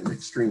high, and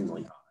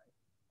extremely high.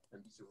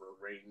 And these are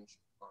arranged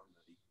on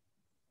the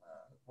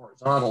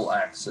horizontal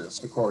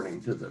axis according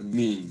to the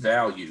mean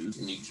values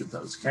in each of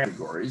those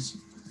categories.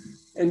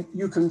 And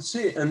you can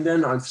see, and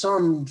then I've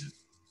summed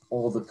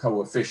all the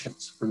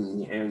coefficients from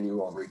the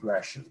annual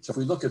regression. So if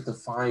we look at the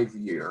 5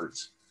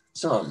 years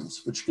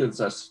sums, which gives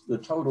us the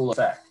total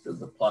effect of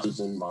the pluses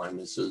and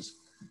minuses,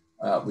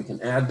 we can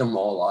add them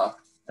all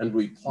up and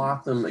we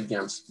plot them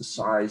against the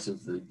size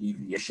of the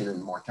deviation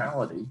in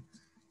mortality.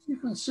 You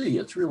can see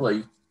it's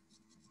really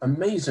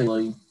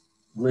amazingly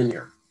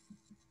linear.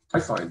 I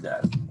find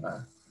that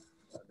amazing.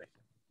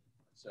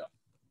 So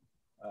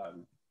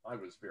I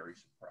was very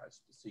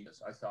surprised to see this.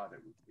 I thought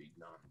it would be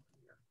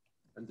non-linear.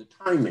 And the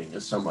timing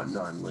is somewhat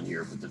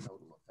non-linear, but the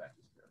total effect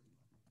is very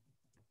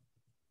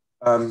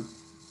linear.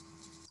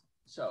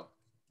 So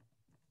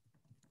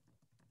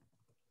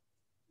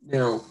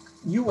now,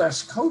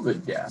 US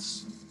COVID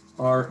deaths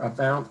are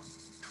about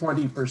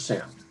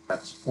 20%.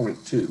 That's 0.2 on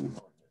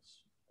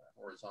this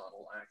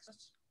horizontal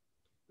axis.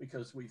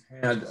 because we've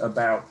had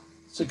about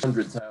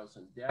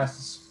 600,000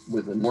 deaths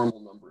with a normal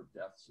number of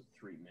deaths of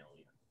 3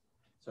 million.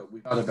 So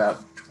we've got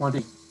about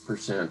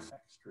 20%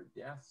 extra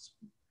deaths.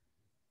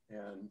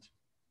 And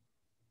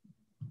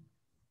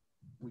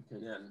we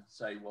can then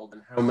say, well,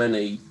 then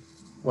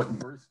what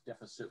birth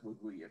deficit would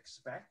we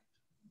expect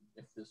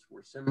if this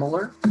were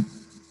similar?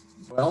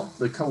 Well,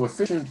 the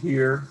coefficient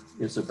here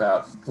is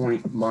about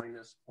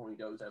minus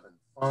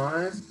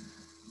 0.075.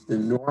 The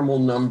normal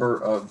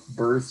number of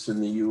births in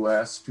the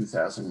US,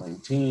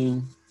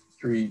 2019,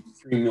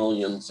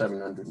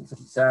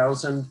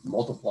 3,750,000.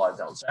 Multiply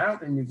those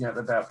out and you get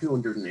about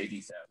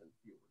 280,000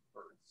 fewer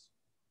births.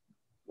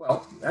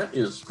 Well, that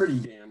is pretty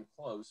damn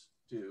close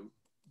to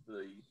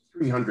the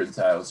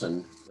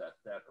 300,000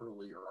 that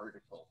earlier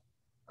article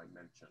I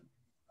mentioned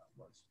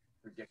was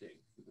predicting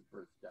for the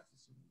birth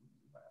deficit in the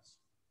US.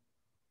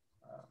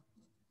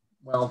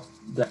 Well,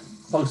 that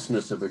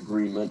closeness of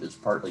agreement is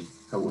partly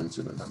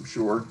coincident, I'm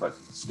sure, but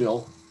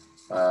still,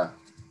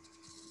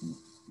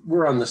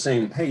 we're on the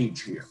same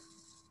page here.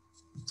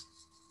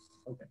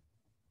 Okay.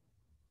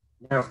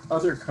 Now,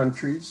 other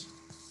countries.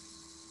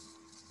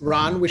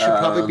 Ron, we should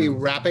probably be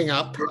wrapping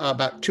up.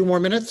 About 2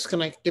 more minutes.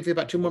 Can I give you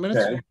about 2 more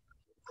minutes? Okay.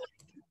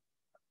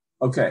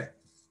 Okay.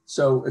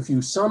 So if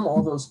you sum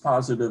all those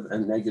positive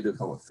and negative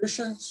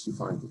coefficients, you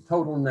find the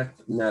total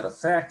net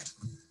effect.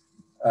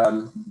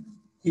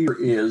 Here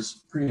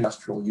is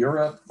pre-industrial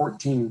Europe,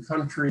 14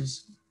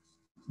 countries.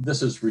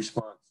 This is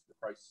response to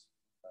price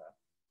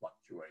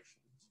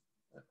fluctuations,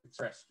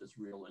 expressed as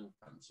real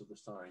income. So the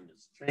sign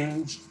is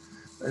changed.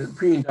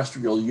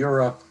 Pre-industrial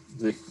Europe,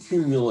 the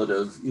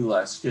cumulative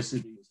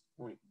elasticity is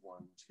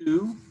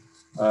 0.12.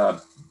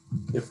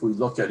 If we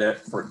look at it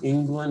for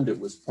England, it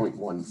was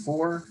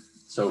 0.14.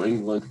 So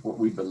England, what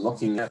we've been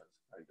looking at, is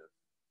kind of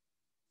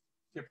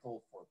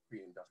typical for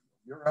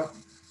pre-industrial Europe.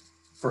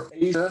 For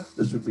Asia,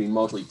 this would be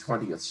mostly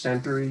 20th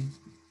century,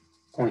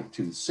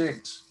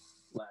 0.26,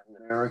 Latin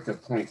America,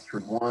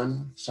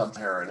 0.31,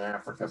 Sub-Saharan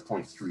Africa,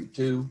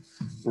 0.32.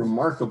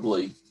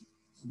 Remarkable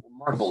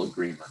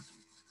agreement.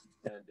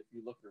 And if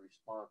you look at the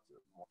response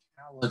of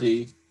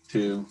mortality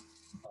to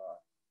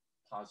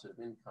positive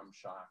income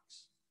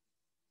shocks,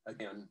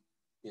 again,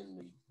 in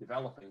the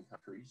developing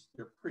countries,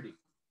 they're pretty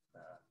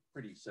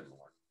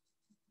similar.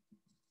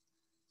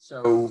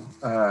 So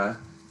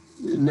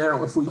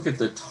now if we look at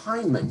the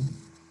timing,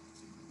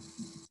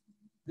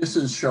 this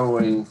is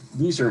showing,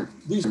 these are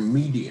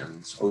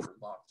medians over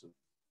lots of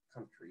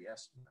country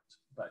estimates,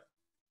 but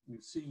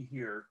you see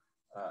here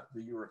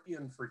the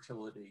European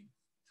fertility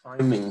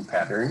timing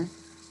pattern,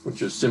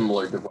 which is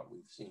similar to what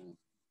we've seen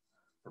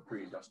for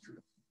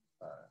pre-industrial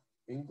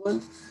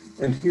England.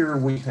 And here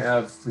we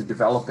have for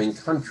developing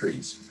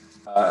countries,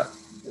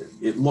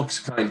 it looks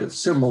kind of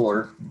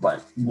similar,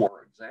 but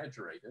more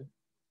exaggerated.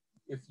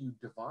 If you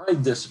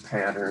divide this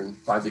pattern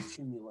by the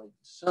cumulative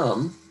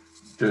sum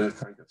to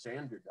kind of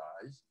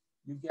standardize,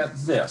 you get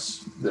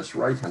this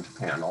right-hand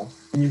panel,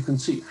 and you can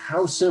see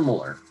how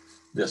similar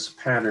this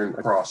pattern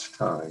across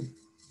time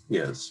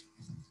is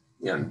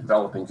in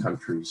developing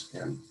countries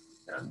and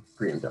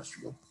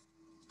pre-industrial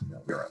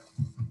Europe.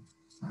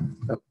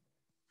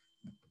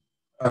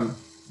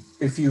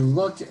 If you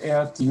look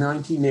at the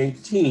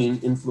 1918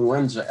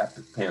 influenza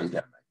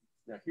pandemic,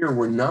 now here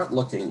we're not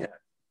looking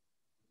at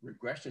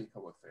regression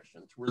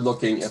coefficients, we're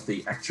looking at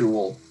the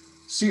actual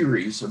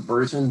series of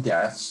births and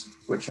deaths,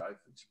 which I've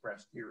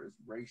expressed here as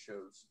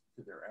ratios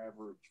to their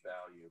average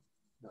value,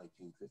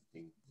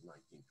 1915 to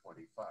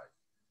 1925.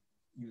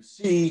 You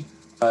see,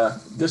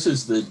 this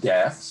is the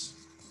deaths,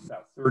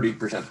 about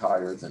 30%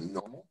 higher than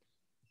normal.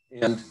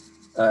 And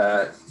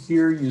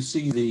here you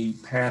see the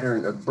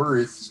pattern of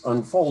births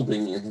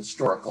unfolding in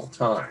historical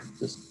time.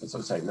 This, as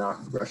I say,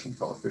 not regression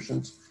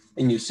coefficients.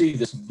 And you see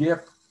this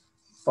dip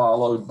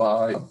followed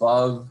by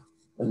above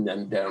and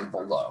then down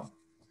below.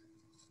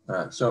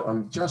 So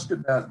I'm just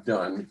about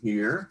done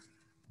here.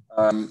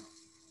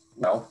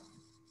 Well,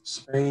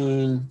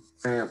 Spain,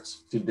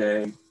 France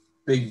today,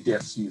 big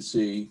dips you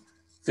see.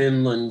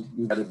 Finland,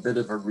 you had a bit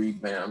of a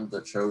rebound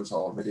that shows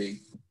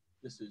already.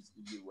 This is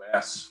the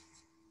US.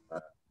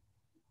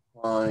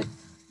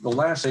 The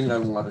last thing I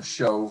want to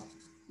show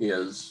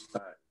is,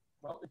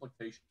 well,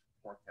 implications of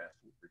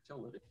forecasting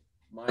fertility.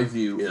 My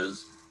view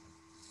is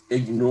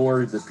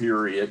ignore the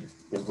period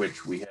in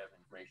which we have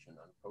information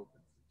on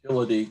COVID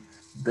fertility,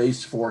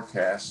 base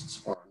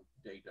forecasts on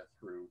data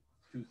through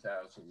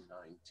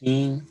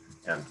 2019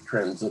 and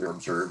trends that are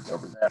observed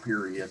over that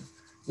period.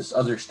 This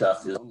other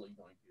stuff is only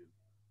going to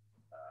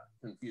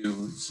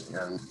confuse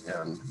and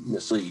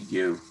mislead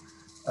you,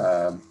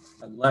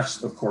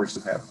 unless, of course,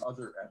 you have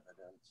other evidence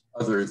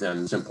other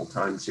than simple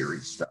time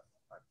series stuff.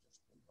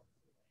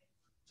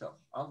 So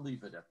I'll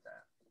leave it at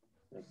that.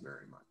 Thank you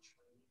very much.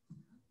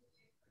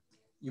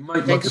 You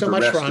might look at the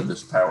rest of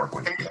this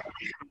PowerPoint.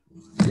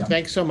 Yeah.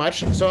 Thanks so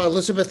much. So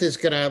Elizabeth is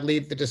going to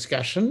lead the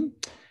discussion.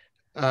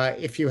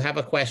 If you have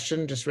a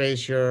question, just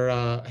raise your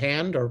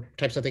hand or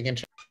type something in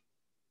chat.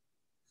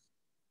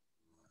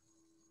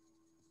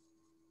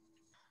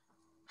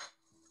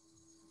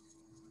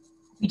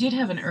 We did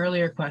have an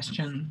earlier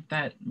question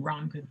that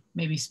Ron could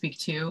maybe speak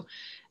to,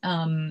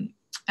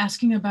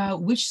 asking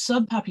about which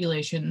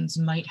subpopulations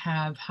might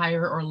have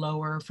higher or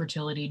lower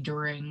fertility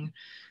during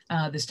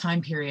this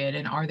time period,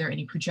 and are there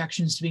any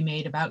projections to be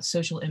made about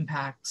social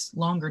impacts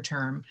longer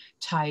term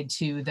tied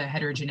to the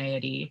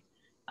heterogeneity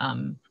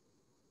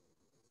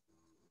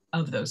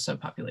of those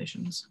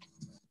subpopulations?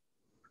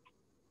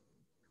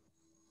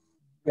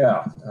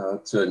 Yeah,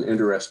 it's an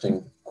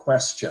interesting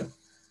question.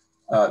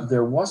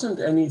 There wasn't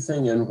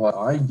anything in what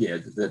I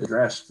did that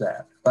addressed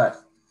that,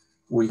 but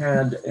we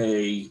had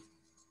a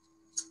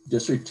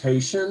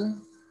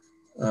dissertation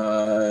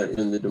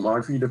in the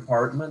demography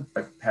department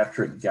by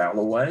Patrick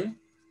Galloway,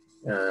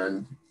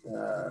 and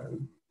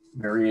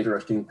very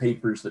interesting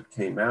papers that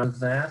came out of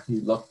that. He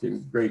looked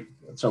in great,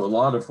 so a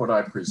lot of what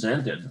I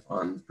presented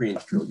on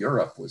pre-industrial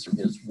Europe was from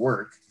his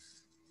work.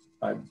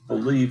 I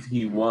believe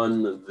he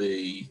won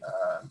the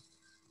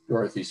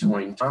Dorothy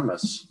Swain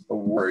Thomas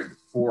Award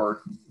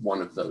for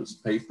one of those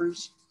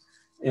papers.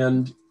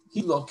 And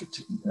he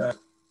looked,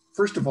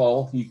 first of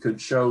all, he could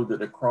show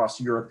that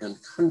across European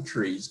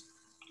countries,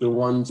 the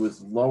ones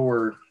with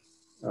lower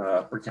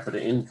per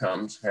capita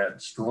incomes had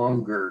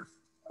stronger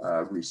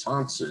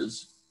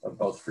responses of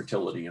both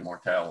fertility and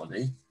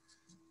mortality.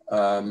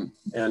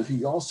 And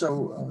he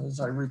also, as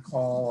I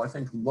recall, I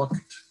think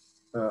looked,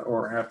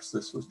 or perhaps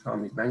this was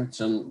Tommy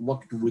Bengtsson,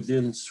 looked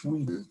within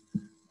Sweden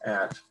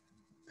at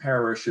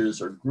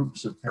parishes or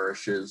groups of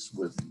parishes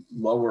with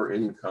lower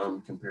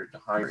income compared to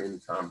higher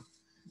income,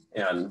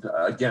 and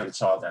again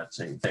saw that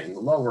same thing.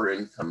 Lower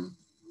income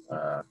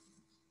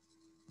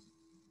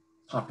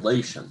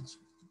populations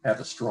had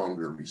a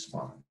stronger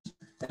response.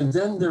 And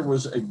then there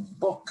was a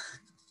book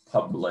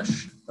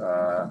published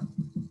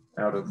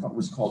out of what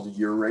was called the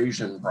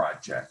Eurasian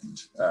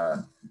Project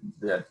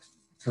that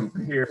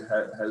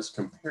has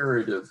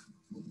comparative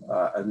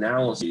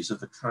analyses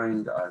of the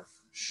kind I've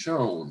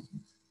shown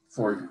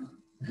for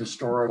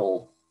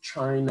historical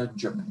China,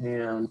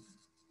 Japan,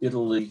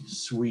 Italy,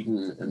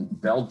 Sweden,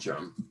 and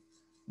Belgium,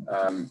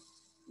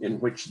 in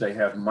which they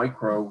have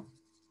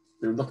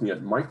they're looking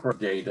at micro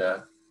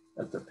data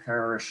at the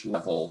parish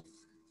level,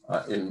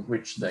 in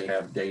which they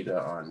have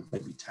data on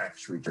maybe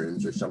tax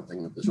returns or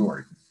something of the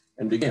sort.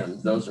 And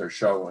again, those are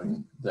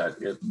showing that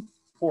it's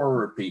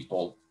poorer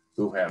people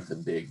who have the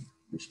big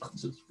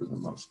responses for the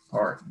most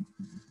part.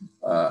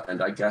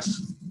 And I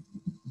guess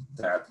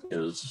that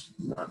is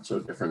not so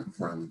different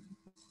from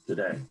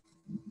today.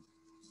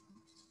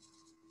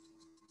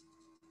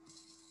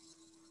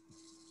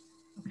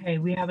 Okay,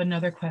 we have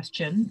another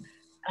question.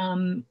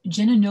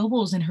 Jenna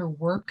Nobles, in her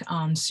work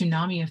on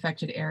tsunami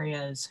affected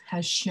areas,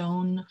 has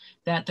shown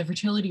that the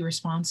fertility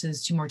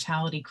responses to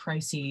mortality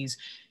crises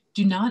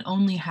do not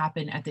only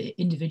happen at the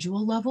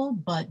individual level,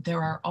 but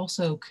there are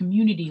also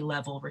community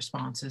level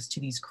responses to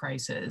these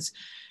crises,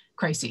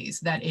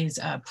 that is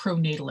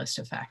pronatalist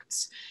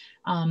effects.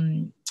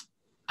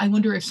 I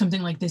wonder if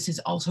something like this is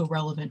also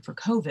relevant for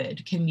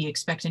COVID. Can we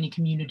expect any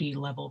community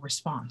level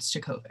response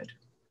to COVID?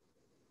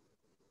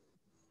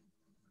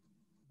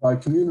 By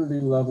community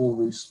level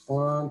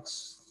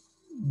response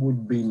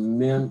would be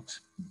meant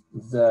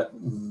that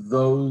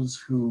those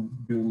who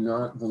do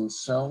not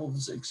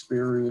themselves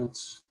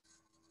experience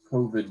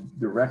COVID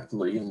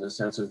directly in the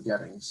sense of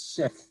getting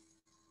sick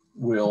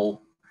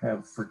will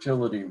have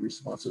fertility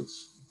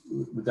responses.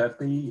 Would that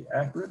be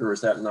accurate, or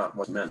is that not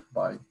what's meant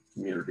by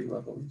community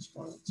level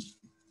response?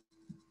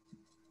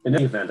 In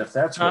any event, if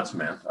that's what's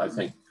meant, I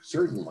think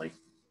certainly.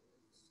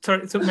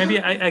 Sorry, so maybe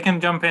I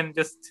can jump in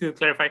just to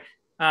clarify.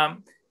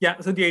 Yeah,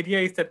 so the idea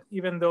is that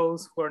even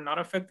those who are not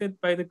affected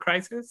by the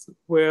crisis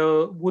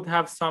would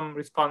have some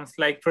response.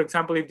 Like, for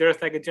example, if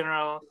there's like a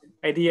general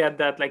idea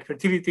that like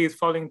fertility is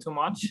falling too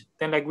much,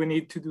 then like we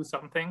need to do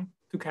something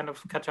to kind of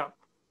catch up.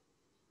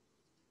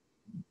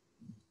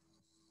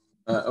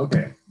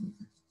 Okay.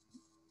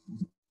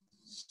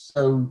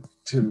 So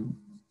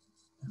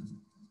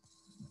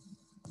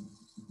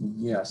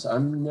yes,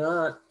 I'm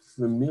not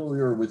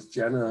familiar with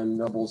Jenna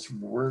Noble's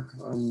work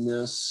on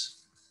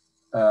this.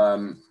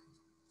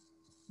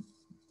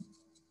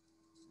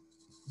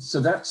 So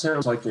that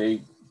sounds like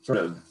a sort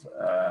of,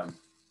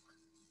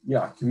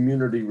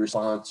 community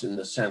response in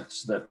the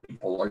sense that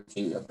people are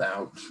thinking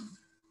about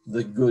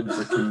the good of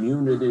the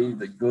community,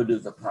 the good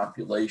of the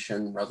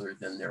population, rather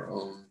than their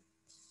own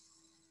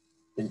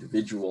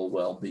individual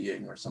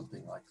well-being or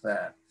something like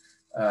that.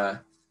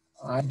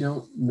 I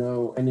don't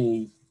know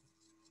any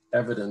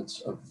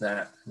evidence of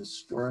that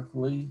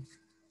historically.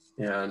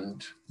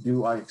 And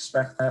do I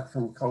expect that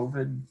from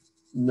COVID?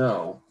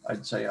 No,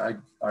 I'd say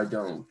I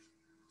don't.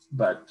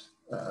 But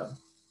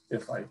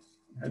if I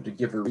had to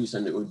give a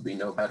reason, it would be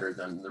no better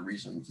than the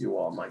reasons you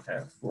all might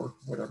have for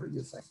whatever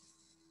you think.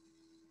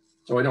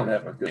 So I don't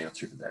have a good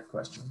answer to that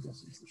question, I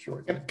guess is the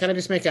short answer. Can I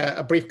just make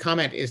a brief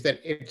comment, is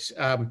that it's,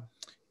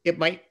 it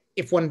might,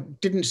 if one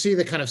didn't see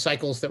the kind of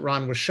cycles that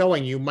Ron was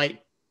showing, you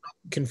might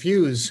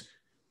confuse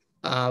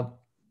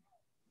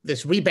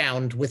this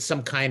rebound with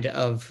some kind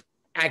of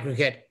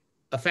aggregate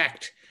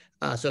effect.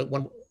 So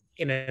when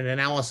in an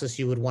analysis,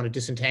 you would want to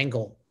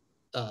disentangle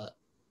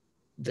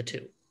the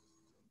two.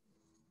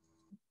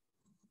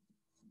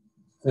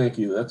 Thank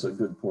you. That's a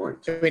good point.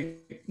 I mean,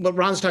 what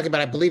Ron's talking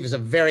about, I believe, is a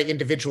very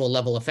individual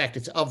level effect.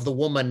 It's of the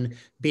woman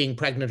being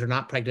pregnant or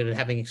not pregnant and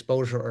having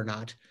exposure or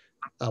not,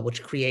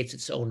 which creates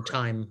its own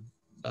time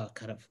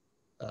kind of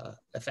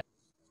effect.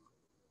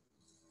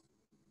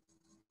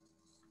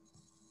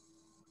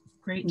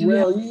 Great.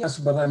 Well, yes,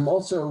 but I'm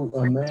also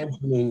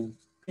imagining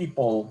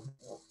people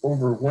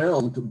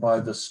overwhelmed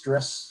by the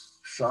stress,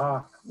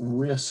 shock,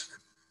 risk,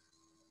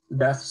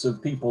 deaths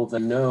of people they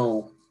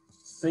know,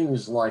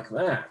 things like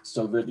that,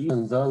 so that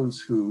even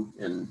those who,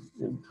 in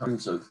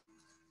times of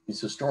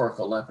these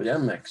historical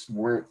epidemics,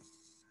 weren't,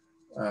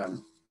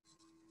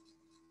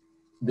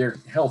 their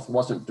health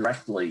wasn't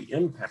directly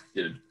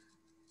impacted,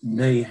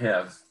 may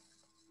have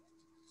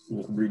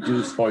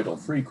reduced coital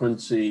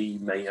frequency,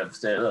 may have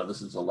said, oh,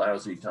 this is a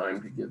lousy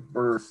time to give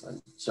birth,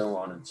 and so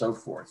on and so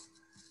forth.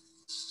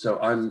 So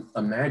I'm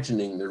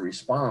imagining the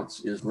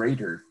response is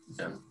greater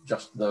than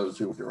just those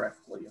who are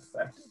directly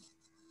affected.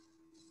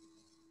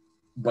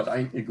 But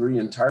I agree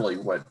entirely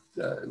with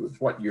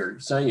what you're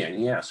saying.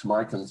 Yes,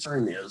 my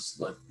concern is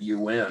that the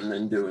UN,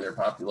 in doing their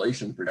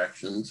population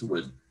projections,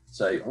 would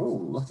say,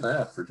 oh, look at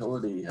that,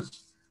 fertility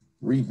has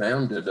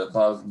rebounded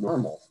above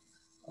normal.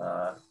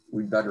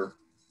 We better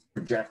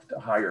project a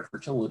higher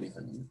fertility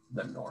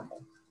than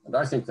normal. And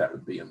I think that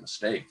would be a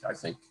mistake. I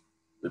think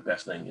the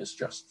best thing is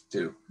just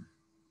to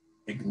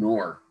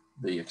ignore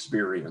the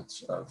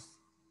experience of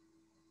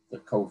the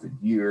COVID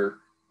year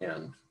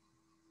and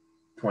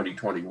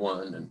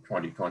 2021 and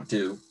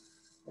 2022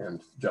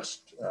 and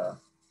just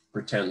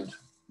pretend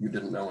you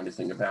didn't know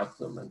anything about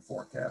them and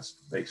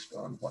forecast based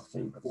on what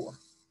came before.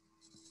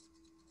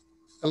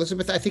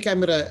 Elizabeth, I think I'm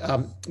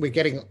gonna, we're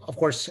getting, of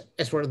course,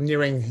 as we're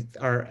nearing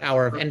our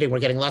hour of ending, we're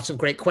getting lots of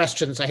great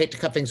questions. I hate to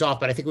cut things off,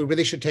 but I think we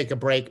really should take a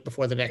break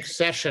before the next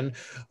session.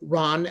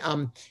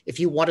 Ron, if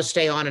you want to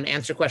stay on and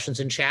answer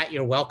questions in chat,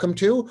 you're welcome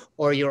to,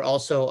 or you're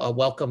also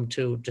welcome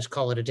to just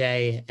call it a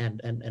day,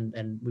 and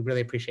we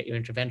really appreciate your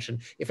intervention.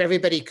 If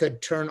everybody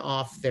could turn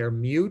off their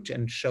mute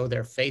and show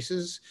their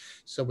faces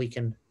so we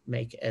can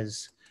make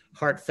as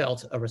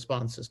heartfelt a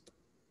response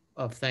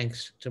of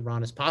thanks to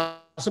Ron as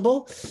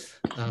possible.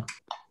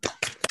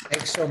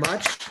 Thanks so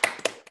much.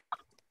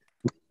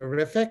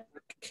 Terrific.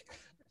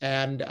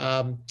 And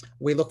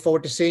we look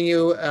forward to seeing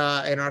you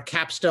in our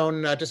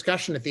capstone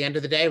discussion at the end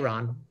of the day,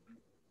 Ron.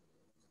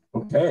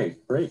 Okay,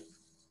 great.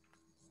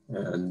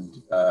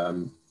 And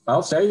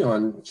I'll stay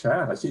on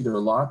chat. I see there are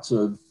lots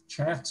of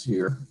chats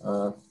here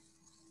for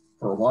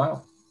a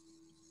while.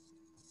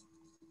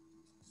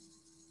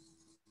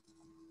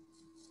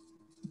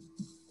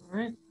 All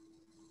right.